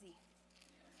it's easy.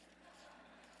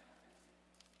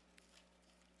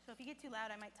 So if you get too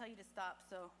loud, I might tell you to stop,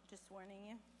 so just warning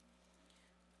you.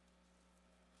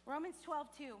 Romans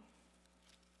 12:2.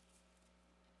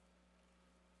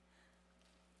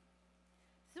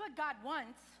 This is what God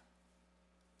wants.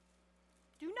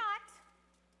 Do not,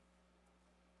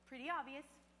 pretty obvious,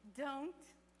 don't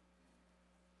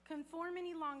conform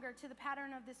any longer to the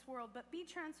pattern of this world, but be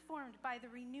transformed by the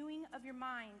renewing of your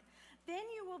mind. Then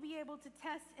you will be able to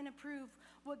test and approve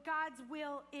what God's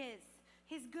will is,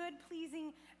 his good,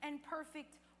 pleasing, and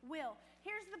perfect will.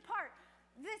 Here's the part.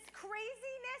 This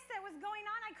craziness that was going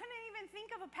on, I couldn't even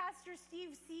think of a Pastor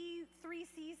Steve 3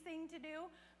 C's thing to do,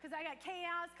 because I got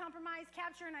chaos, compromise,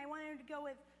 capture, and I wanted to go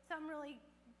with something really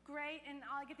great, and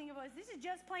all I could think of was, this is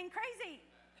just plain crazy.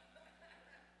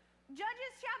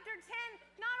 Judges chapter 10,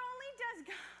 not only does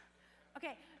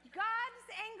God's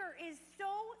anger is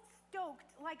so stoked,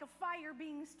 like a fire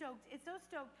being stoked. It's so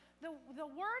stoked. The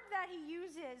word that he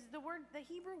uses, the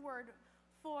Hebrew word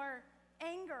for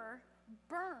anger,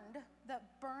 burned, the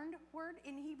burned word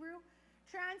in Hebrew,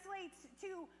 translates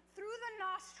to through the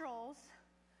nostrils,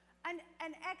 an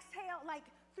exhale, like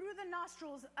through the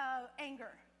nostrils of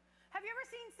anger. Have you ever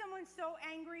seen someone so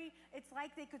angry, it's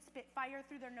like they could spit fire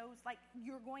through their nose, like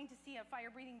you're going to see a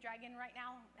fire-breathing dragon right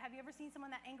now? Have you ever seen someone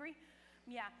that angry?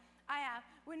 Yeah, I have.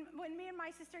 When me and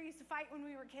my sister used to fight when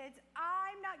we were kids,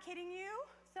 I'm not kidding you,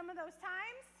 some of those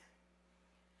times,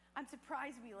 I'm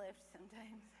surprised we lived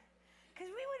sometimes,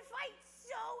 because we would fight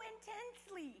so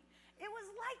intensely. It was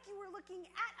like you were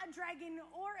looking at a dragon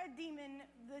or a demon,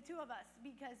 the two of us,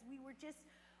 because we were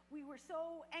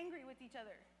so angry with each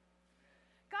other.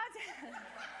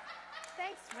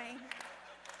 Thanks, Wayne.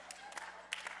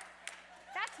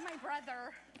 That's my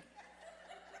brother.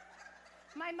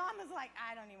 My mom was like,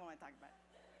 I don't even want to talk about it.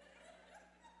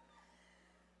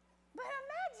 But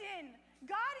imagine,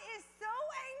 God is so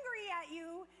angry at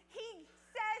you, he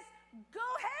says, go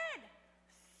ahead,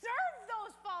 serve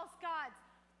those false gods,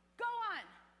 go on.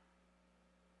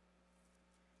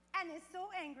 And is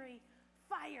so angry,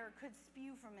 fire could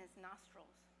spew from his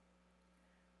nostrils.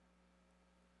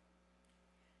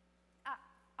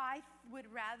 I would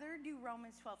rather do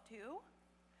Romans 12:2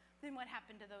 than what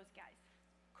happened to those guys.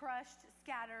 Crushed,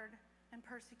 scattered, and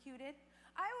persecuted.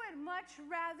 I would much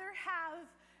rather have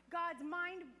God's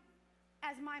mind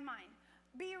as my mind.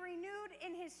 Be renewed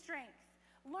in his strength.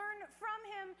 Learn from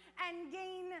him and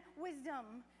gain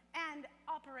wisdom and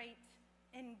operate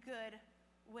in good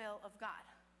will of God.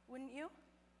 Wouldn't you?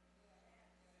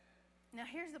 Now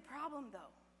here's the problem though.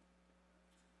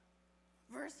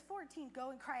 Verse 14,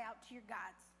 go and cry out to your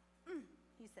gods.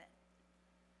 He said.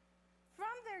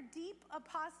 From their deep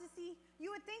apostasy, you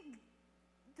would think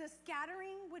the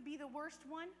scattering would be the worst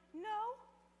one. No.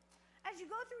 As you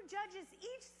go through Judges,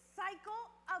 each cycle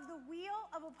of the wheel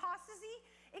of apostasy,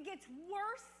 it gets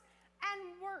worse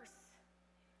and worse.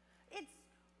 It's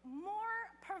more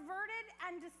perverted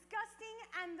and disgusting,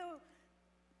 and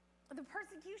the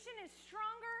persecution is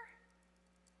stronger,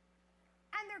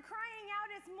 and their crying out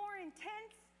is more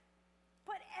intense.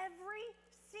 But every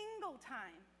single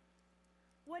time,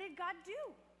 what did God do?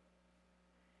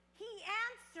 He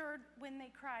answered when they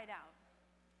cried out,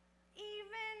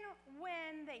 even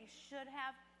when they should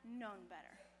have known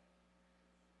better.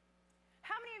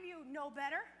 How many of you know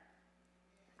better?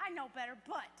 I know better,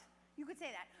 but you could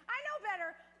say that. I know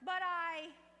better, but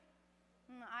I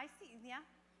see, yeah.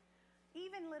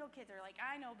 Even little kids are like,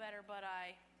 I know better, but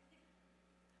I.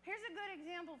 Here's a good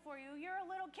example for you. You're a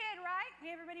little kid, right?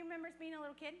 Everybody remembers being a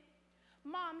little kid?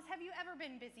 Moms, have you ever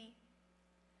been busy?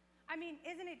 I mean,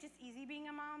 isn't it just easy being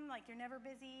a mom? Like, you're never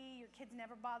busy, your kids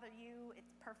never bother you,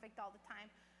 it's perfect all the time.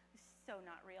 It's so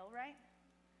not real, right?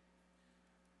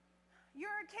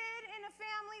 You're a kid in a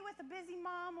family with a busy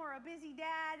mom or a busy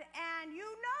dad, and you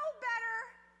know better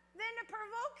than to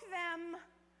provoke them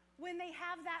when they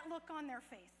have that look on their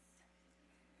face.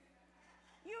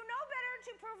 You know better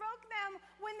to provoke them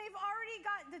when they've already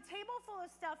got the table full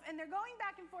of stuff and they're going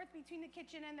back and forth between the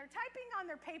kitchen and they're typing on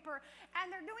their paper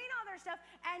and they're doing all their stuff,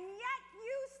 and yet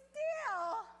you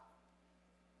still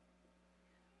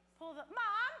pull the,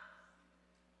 Mom,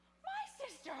 my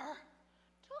sister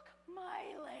took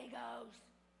my Legos.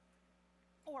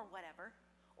 Or whatever.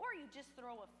 Or you just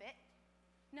throw a fit.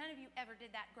 None of you ever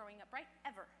did that growing up, right?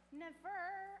 Ever. Never.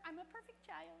 I'm a perfect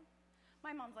child.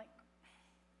 My mom's like,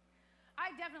 I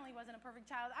definitely wasn't a perfect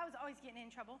child. I was always getting in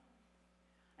trouble.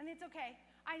 And it's okay.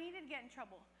 I needed to get in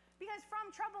trouble. Because from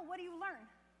trouble, what do you learn?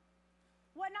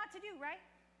 What not to do, right?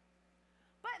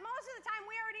 But most of the time,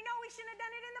 we already know we shouldn't have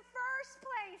done it in the first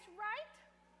place, right?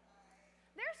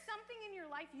 There's something in your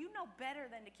life you know better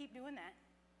than to keep doing that.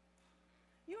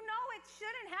 You know it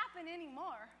shouldn't happen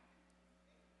anymore.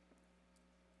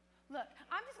 Look,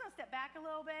 I'm just going to step back a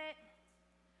little bit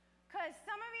because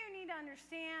some of you need to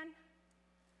understand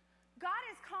God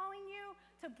is calling you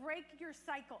to break your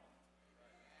cycle.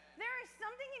 There is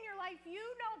something in your life you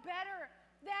know better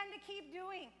than to keep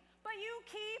doing, but you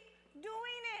keep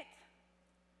doing it.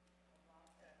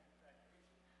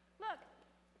 Look,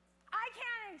 I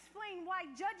can't explain why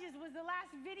Judges was the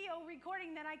last video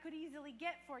recording that I could easily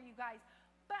get for you guys,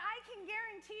 but I can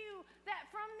guarantee you that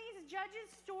from these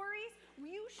Judges stories,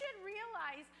 you should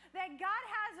realize that God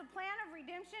has a plan of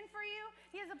redemption for you.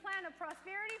 He has a plan of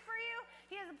prosperity for you.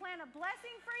 He has a plan of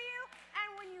blessing for you. And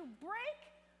when you break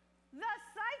the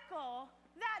cycle,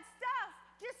 that stuff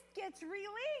just gets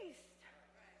released.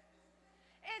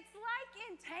 It's like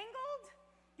Entangled.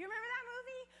 You remember that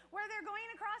movie where they're going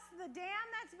across the dam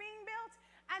that's being built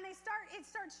and it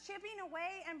starts chipping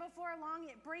away, and before long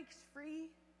it breaks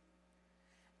free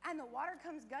and the water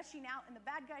comes gushing out and the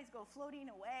bad guys go floating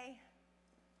away.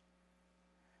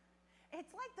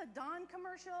 It's like the Dawn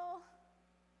commercial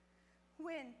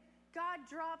when God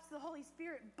drops the Holy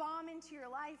Spirit bomb into your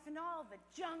life and all the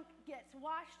junk gets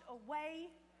washed away.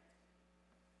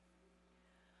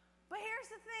 But here's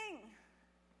the thing.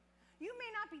 You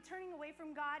may not be turning away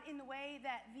from God in the way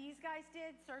that these guys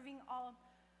did, serving all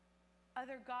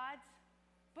other gods,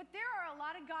 but there are a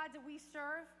lot of gods that we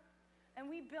serve and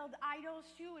we build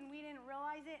idols to and we didn't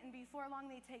realize it, and before long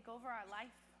they take over our life.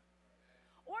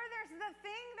 Or there's the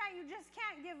thing that you just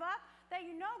can't give up, that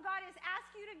you know God has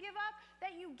asked you to give up,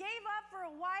 that you gave up for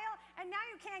a while and now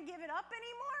you can't give it up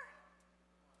anymore.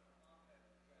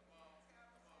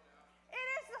 It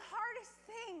is the hardest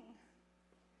thing.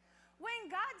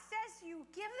 When God says to you,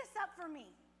 give this up for me,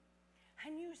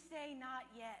 and you say, not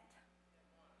yet.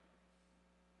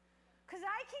 Because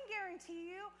I can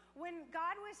guarantee you, when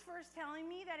God was first telling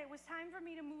me that it was time for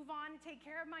me to move on and take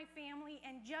care of my family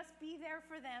and just be there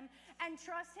for them and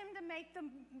trust Him to make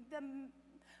the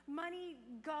money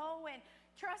go and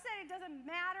trust that it doesn't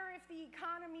matter if the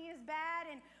economy is bad.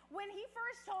 And when He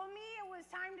first told me it was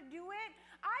time to do it,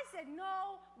 I said,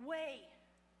 no way.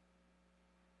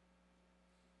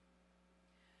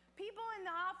 People in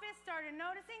the office started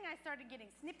noticing. I started getting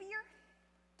snippier.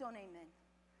 Don't amen.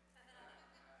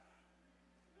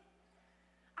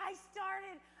 I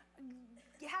started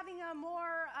having a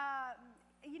more,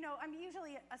 I'm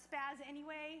usually a spaz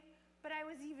anyway, but I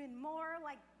was even more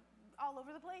like all over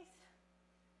the place.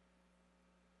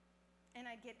 And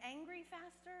I'd get angry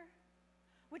faster,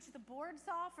 which the board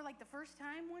saw for like the first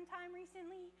time one time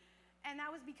recently. And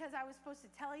that was because I was supposed to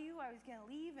tell you I was going to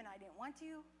leave and I didn't want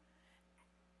to.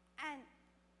 And,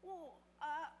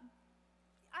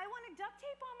 I wanted duct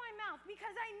tape on my mouth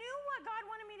because I knew what God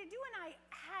wanted me to do, and I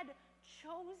had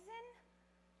chosen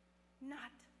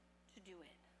not to do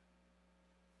it.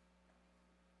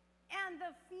 And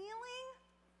the feeling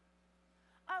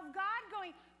of God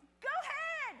going, go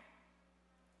ahead,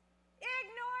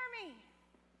 ignore me.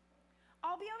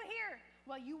 I'll be over here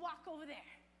while you walk over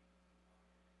there.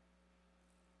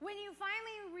 When you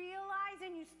finally realize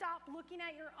and you stop looking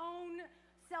at your own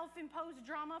self-imposed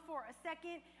drama for a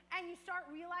second, and you start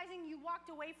realizing you walked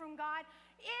away from God,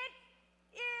 it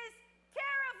is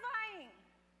terrifying.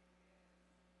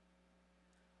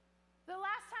 The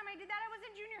last time I did that, I was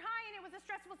in junior high, and it was a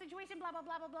stressful situation, blah, blah,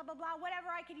 blah, blah, blah, blah, blah,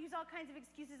 whatever. I could use all kinds of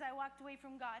excuses. I walked away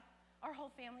from God. Our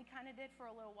whole family kind of did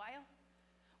for a little while.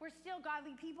 We're still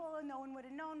godly people, and no one would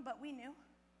have known, but we knew.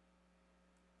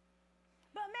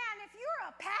 But man, if you're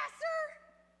a pastor,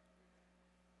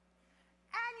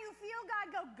 and you feel God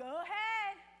go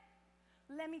ahead,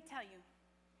 let me tell you,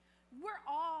 we're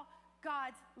all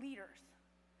God's leaders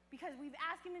because we've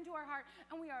asked Him into our heart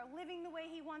and we are living the way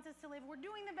He wants us to live. We're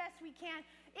doing the best we can.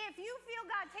 If you feel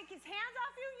God take His hands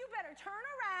off you, you better turn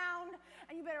around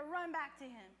and you better run back to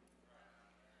Him,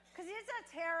 because it's a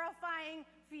terrifying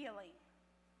feeling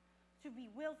to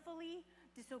be willfully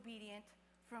disobedient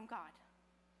from God.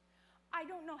 I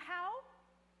don't know how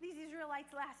these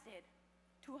Israelites lasted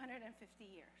 250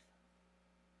 years.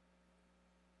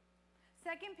 2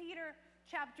 Peter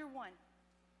chapter 1,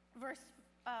 verse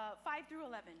 5 through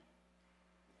 11.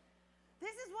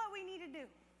 This is what we need to do.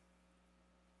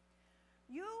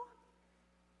 You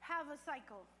have a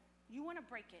cycle. You want to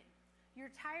break it.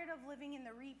 You're tired of living in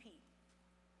the repeat.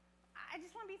 I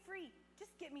just want to be free.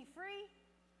 Just get me free.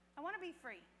 I want to be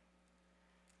free.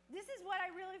 this is what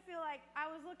I really feel like.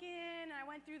 I was looking and I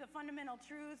went through the fundamental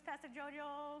truths, Pastor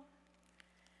Jojo.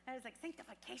 And I was like,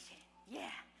 sanctification.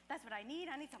 Yeah, that's what I need.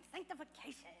 I need some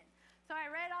sanctification. So I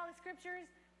read all the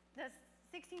scriptures, the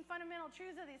 16 fundamental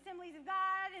truths of the Assemblies of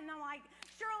God, and I'm like,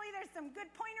 surely there's some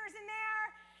good pointers in there.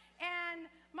 And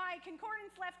my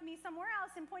concordance left me somewhere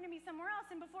else and pointed me somewhere else,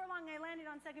 and before long I landed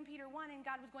on 2 Peter 1, and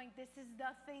God was going, this is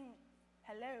the thing.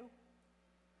 Hello.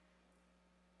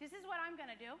 This is what I'm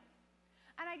going to do.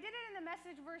 And I did it in the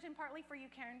Message version, partly for you,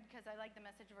 Karen, because I like the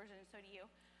Message version, and so do you.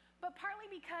 But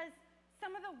partly because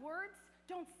some of the words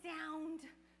don't sound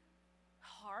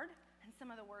hard, and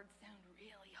some of the words sound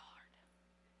really hard.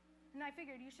 And I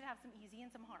figured you should have some easy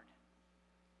and some hard.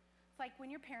 It's like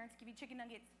when your parents give you chicken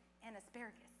nuggets and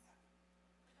asparagus.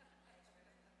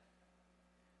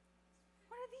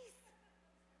 What are these?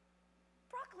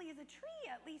 Broccoli is a tree.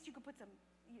 At least you could put some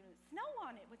snow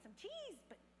on it with some cheese,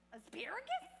 but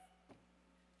asparagus?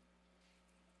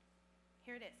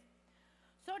 Here it is.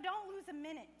 So don't lose a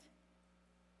minute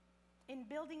in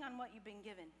building on what you've been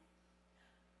given.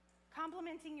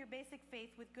 Complementing your basic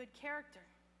faith with good character.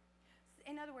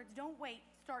 In other words, don't wait,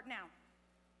 start now.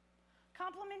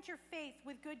 Complement your faith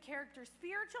with good character,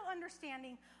 spiritual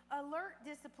understanding, alert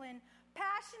discipline,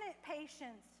 passionate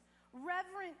patience,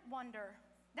 reverent wonder.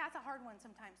 That's a hard one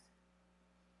sometimes.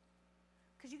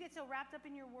 Because you get so wrapped up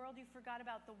in your world, you forgot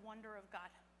about the wonder of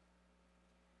God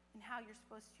and how you're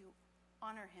supposed to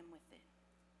honor him with it.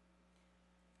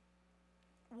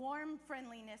 Warm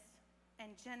friendliness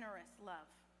and generous love.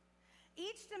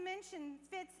 Each dimension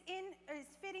is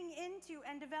fitting into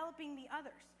and developing the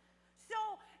others. So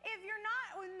if you're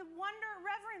not in the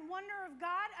reverent wonder of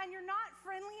God, and you're not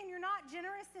friendly and you're not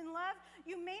generous in love,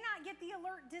 you may not get the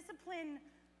alert discipline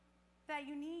that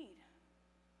you need.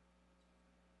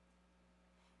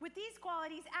 With these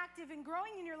qualities active and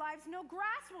growing in your lives, no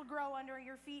grass will grow under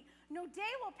your feet. No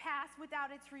day will pass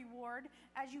without its reward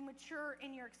as you mature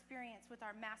in your experience with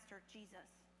our Master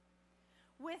Jesus.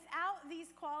 Without these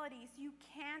qualities, you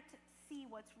can't see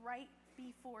what's right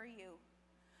before you.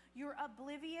 You're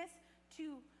oblivious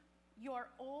to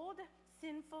your old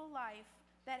sinful life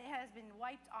that has been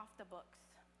wiped off the books.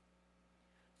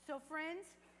 So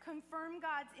friends, confirm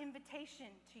God's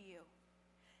invitation to you.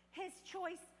 His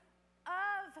choice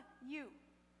of you.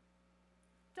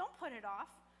 Don't put it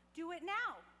off. Do it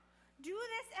now. Do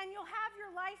this and you'll have your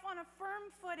life on a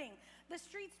firm footing. The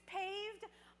streets paved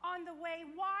on the way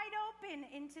wide open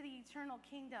into the eternal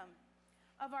kingdom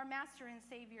of our Master and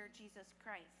Savior, Jesus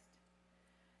Christ.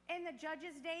 In the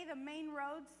Judges' day, the main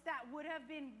roads that would have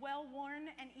been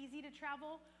well-worn and easy to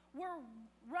travel were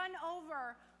run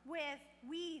over with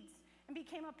weeds and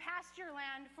became a pasture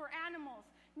land for animals.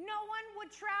 No one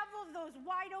would travel those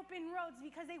wide open roads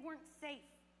because they weren't safe.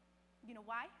 You know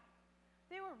why?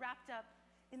 They were wrapped up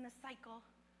in the cycle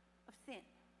of sin.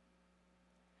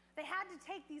 They had to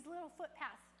take these little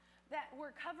footpaths that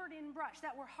were covered in brush,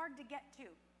 that were hard to get to.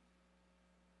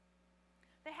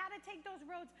 They had to take those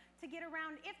roads to get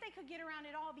around, if they could get around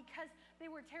at all, because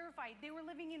they were terrified. They were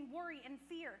living in worry and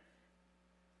fear.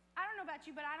 I don't know about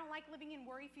you, but I don't like living in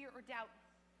worry, fear, or doubt.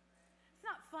 It's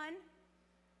not fun.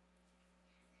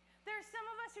 There's some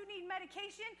of us who need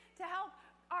medication to help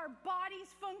our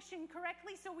bodies function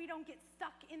correctly so we don't get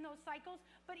stuck in those cycles.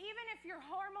 But even if your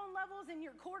hormone levels and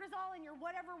your cortisol and your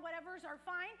whatevers are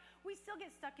fine, we still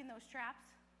get stuck in those traps,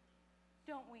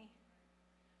 don't we?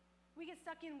 We get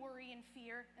stuck in worry and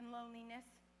fear and loneliness.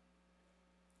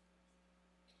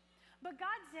 But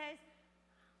God says,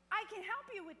 I can help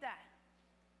you with that.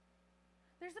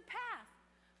 There's a path.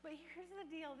 But here's the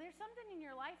deal. There's something in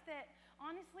your life that,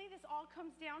 honestly, this all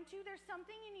comes down to. There's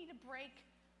something you need to break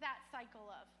that cycle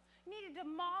of. You need to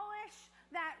demolish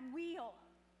that wheel.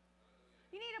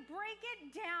 You need to break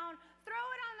it down, throw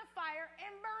it on the fire,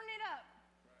 and burn it up.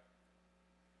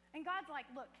 And God's like,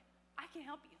 look, I can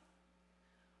help you.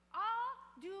 I'll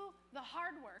do the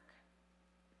hard work.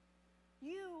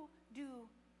 You do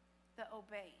the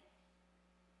obey.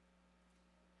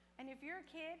 And if you're a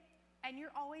kid and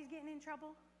you're always getting in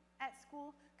trouble at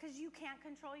school because you can't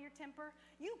control your temper,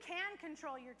 you can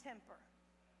control your temper.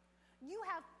 You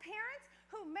have parents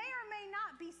who may or may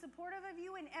not be supportive of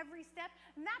you in every step,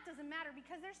 and that doesn't matter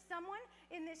because there's someone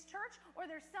in this church or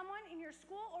there's someone in your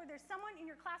school or there's someone in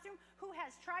your classroom who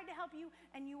has tried to help you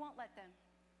and you won't let them.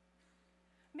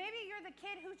 Maybe you're the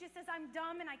kid who just says, I'm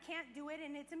dumb and I can't do it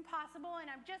and it's impossible and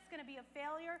I'm just going to be a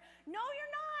failure. No,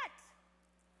 you're not.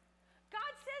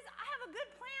 God says, I have a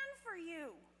good plan for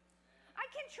you. I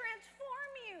can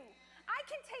transform you. I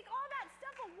can take all that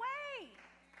stuff away.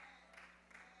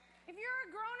 If you're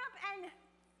a grown-up and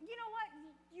you know what?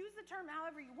 Use the term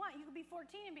however you want. You could be 14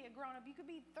 and be a grown-up. You could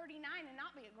be 39 and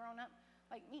not be a grown-up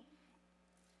like me.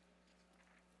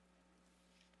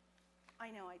 I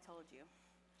know I told you.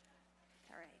 It's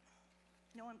all right.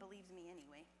 No one believes me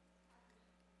anyway.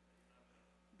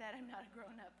 That I'm not a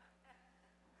grown-up.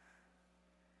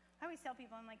 I always tell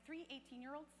people I'm like 3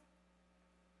 18-year-olds.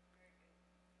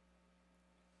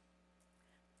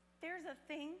 There's a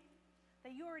thing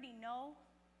that you already know.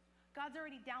 God's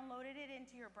already downloaded it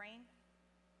into your brain.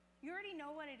 You already know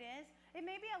what it is. It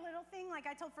may be a little thing, like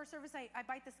I told first service, I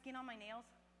bite the skin on my nails.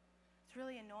 It's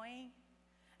really annoying.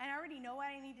 And I already know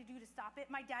what I need to do to stop it.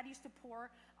 My dad used to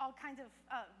pour all kinds of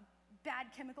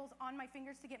bad chemicals on my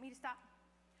fingers to get me to stop.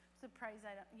 Surprised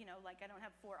I don't, like I don't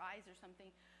have 4 eyes or something.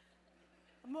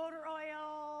 Motor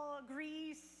oil,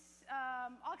 grease,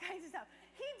 all kinds of stuff.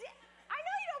 He did. I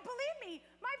know you don't believe me.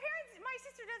 My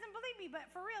sister doesn't believe me, but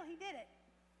for real, he did it.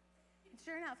 And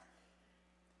sure enough,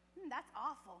 that's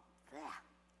awful. Blech.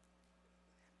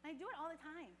 I do it all the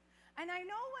time. And I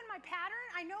know when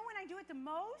I know when I do it the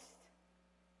most.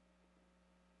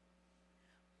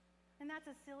 And that's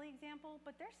a silly example,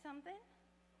 but there's something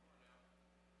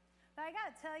that I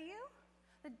gotta tell you.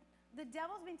 The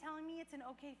devil's been telling me it's an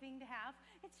okay thing to have.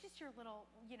 It's just your little,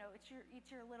 it's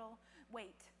your little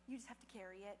weight. You just have to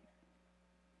carry it.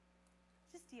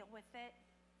 Just deal with it.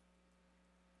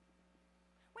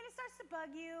 When it starts to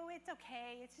bug you, it's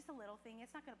okay. It's just a little thing.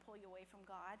 It's not going to pull you away from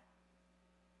God.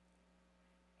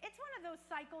 It's one of those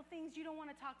cycle things you don't want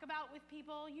to talk about with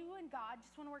people. You and God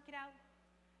just want to work it out.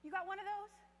 You got one of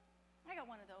those? I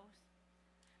got one of those.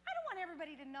 I don't want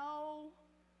everybody to know.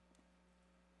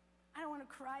 I don't want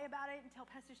to cry about it and tell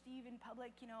Pastor Steve in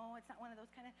public, it's not one of those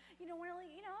kind of, really,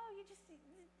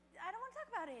 I don't want to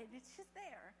talk about it. It's just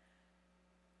there.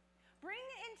 Bring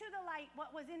into the light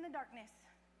what was in the darkness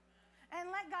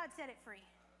and let God set it free.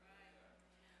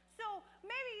 So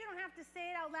maybe you don't have to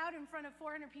say it out loud in front of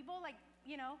 400 people like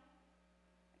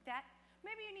that.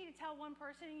 Maybe you need to tell one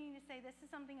person and you need to say, this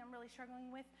is something I'm really struggling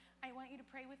with. I want you to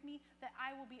pray with me that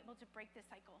I will be able to break this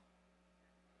cycle.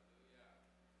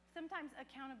 Sometimes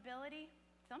accountability,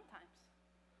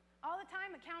 all the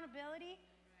time accountability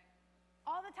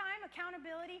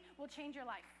will change your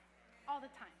life. All the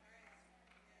time.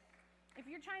 If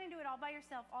you're trying to do it all by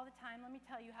yourself all the time, let me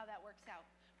tell you how that works out.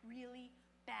 Really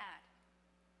bad.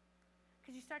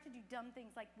 Because you start to do dumb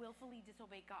things like willfully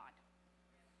disobey God.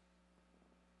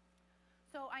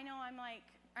 So I know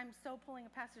I'm so pulling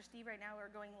a Pastor Steve right now. We're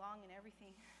going long and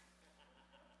everything.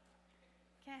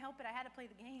 Can't help it. I had to play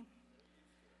the game.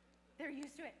 They're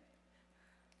used to it.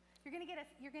 You're gonna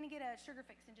get a sugar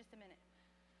fix in just a minute.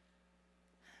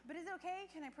 But is it okay?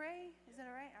 Can I pray? Is that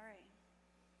all right? All right.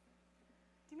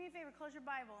 Do me a favor, close your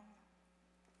Bible.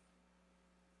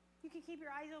 You can keep your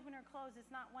eyes open or closed.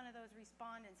 It's not one of those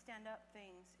respond and stand up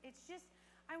things. It's just,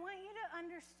 I want you to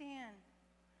understand.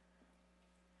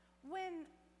 When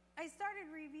I started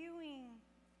reviewing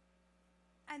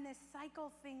and this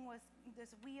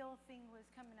wheel thing was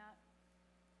coming up,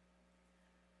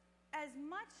 as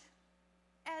much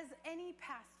as any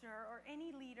pastor or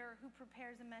any leader who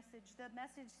prepares a message, the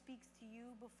message speaks to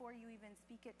you before you even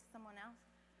speak it to someone else.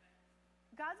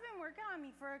 God's been working on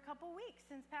me for a couple weeks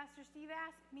since Pastor Steve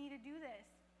asked me to do this.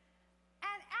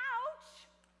 And ouch!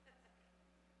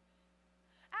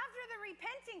 After the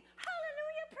repenting,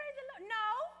 hallelujah, praise the Lord. No,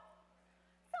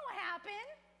 that's not what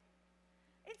happened.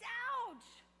 It's ouch.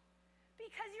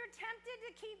 Because you're tempted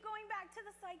to keep going back to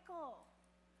the cycle.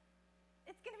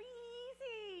 It's going to be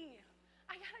easy.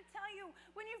 I got to tell you,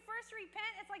 when you first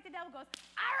repent, it's like the devil goes,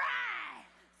 all right,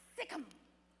 sick 'em.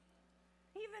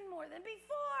 Even more than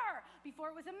before.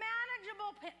 Before it was a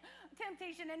manageable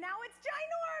temptation, and now it's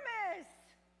ginormous.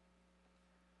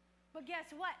 But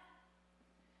guess what?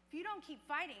 If you don't keep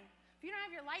fighting, if you don't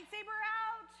have your lightsaber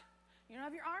out, you don't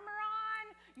have your armor on,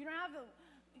 you don't have the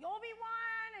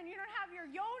Obi-Wan, and you don't have your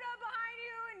Yoda behind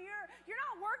you, and you're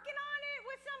not working on it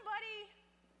with somebody,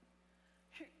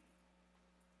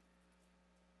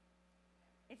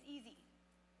 it's easy.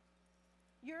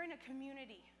 You're in a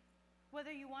community.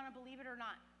 Whether you want to believe it or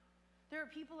not. There are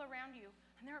people around you,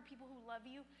 and there are people who love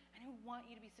you and who want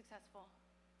you to be successful.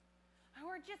 And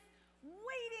we're just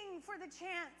waiting for the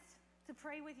chance to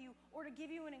pray with you or to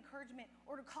give you an encouragement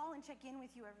or to call and check in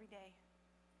with you every day.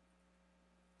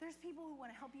 There's people who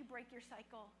want to help you break your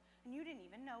cycle, and you didn't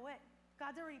even know it.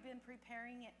 God's already been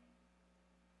preparing it.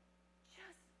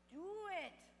 Just do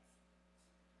it.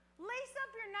 Lace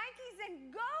up your Nikes and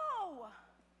go.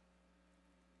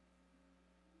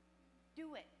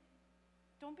 Do it.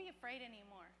 Don't be afraid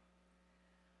anymore.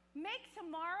 Make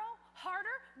tomorrow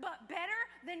harder but better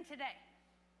than today.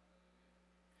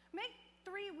 Make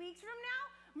 3 weeks from now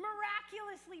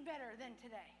miraculously better than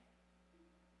today.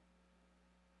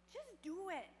 Just do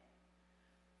it.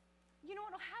 You know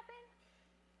what will happen?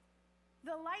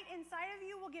 The light inside of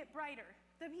you will get brighter.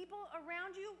 The people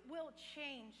around you will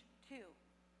change too.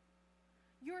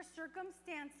 Your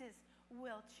circumstances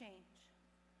will change.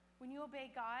 When you obey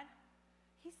God,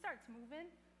 He starts moving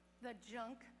the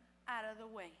junk out of the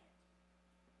way.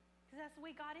 Because that's the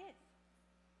way God is.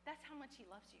 That's how much He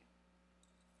loves you.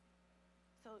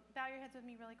 So bow your heads with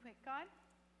me really quick. God,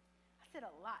 I said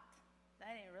a lot that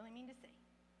I didn't really mean to say.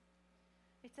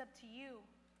 It's up to you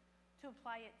to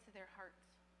apply it to their hearts.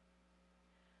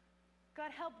 God,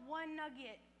 help one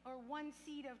nugget or one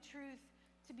seed of truth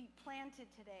to be planted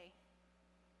today.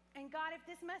 And God, if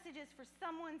this message is for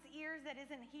someone's ears that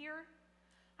isn't here,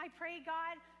 I pray,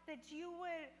 God, that you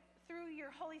would, through your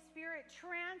Holy Spirit,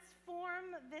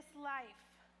 transform this life.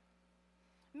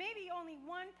 Maybe only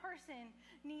one person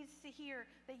needs to hear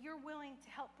that you're willing to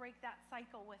help break that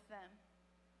cycle with them.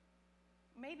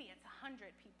 Maybe it's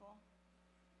 100 people.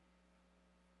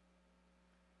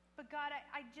 But God,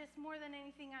 I just, more than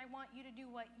anything, I want you to do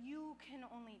what you can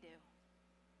only do.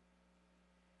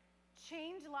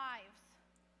 Change lives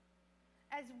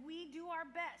as we do our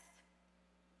best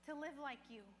to live like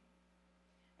you.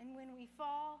 And when we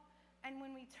fall and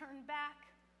when we turn back,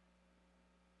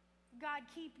 God,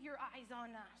 keep your eyes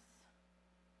on us.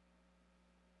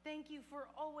 Thank you for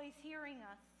always hearing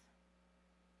us,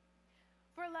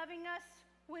 for loving us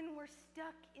when we're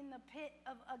stuck in the pit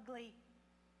of ugly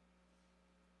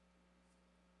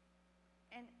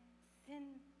and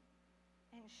sin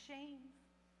and shame,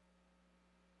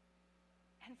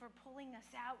 and for pulling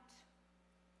us out,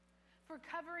 for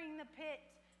covering the pit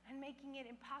and making it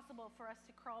impossible for us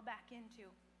to crawl back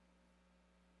into.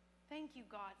 Thank you,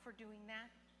 God, for doing that.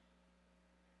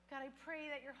 God, I pray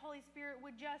that your Holy Spirit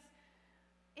would just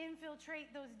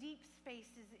infiltrate those deep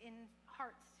spaces in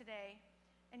hearts today,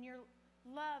 and your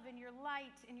love and your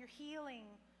light and your healing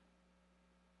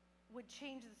would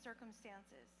change the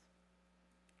circumstances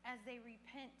as they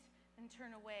repent and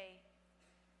turn away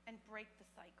and break the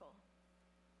cycle.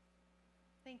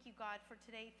 Thank you, God, for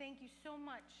today. Thank you so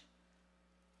much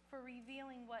for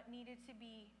revealing what needed to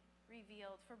be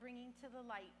revealed, for bringing to the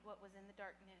light what was in the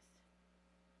darkness.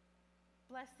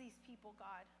 Bless these people,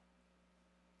 God,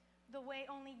 the way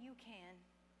only you can.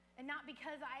 And not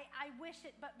because I wish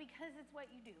it, but because it's what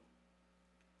you do.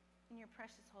 In your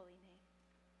precious holy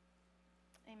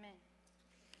name. Amen.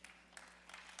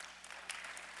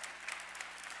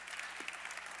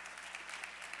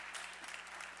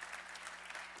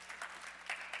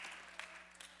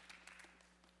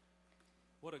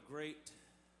 What a great,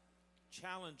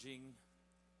 challenging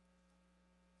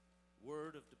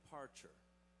word of departure.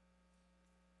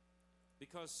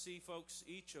 Because, see, folks,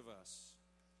 each of us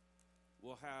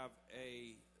will have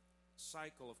a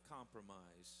cycle of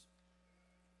compromise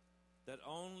that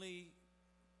only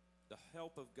the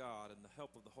help of God and the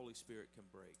help of the Holy Spirit can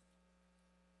break.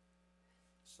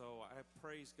 So I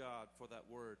praise God for that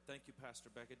word. Thank you, Pastor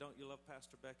Becca. Don't you love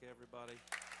Pastor Becca, everybody?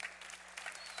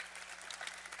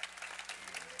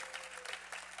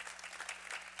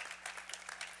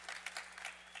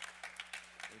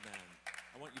 Amen.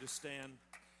 I want you to stand.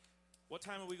 What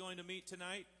time are we going to meet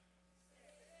tonight?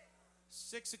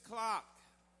 6 o'clock.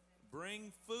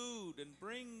 Bring food and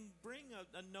bring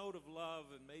a note of love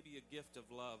and maybe a gift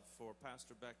of love for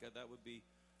Pastor Becca. That would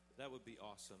be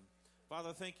awesome.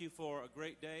 Father, thank you for a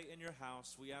great day in your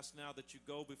house. We ask now that you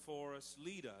go before us,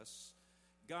 lead us,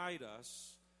 guide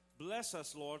us, bless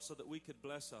us, Lord, so that we could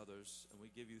bless others. And we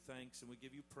give you thanks and we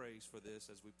give you praise for this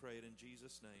as we pray it in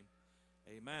Jesus'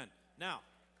 name. Amen. Now,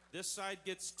 this side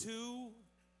gets 2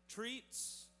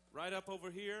 treats right up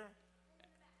over here.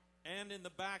 And in the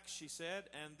back, she said,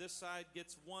 and this side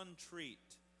gets 1 treat.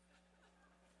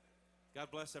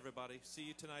 God bless everybody. See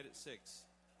you tonight at 6.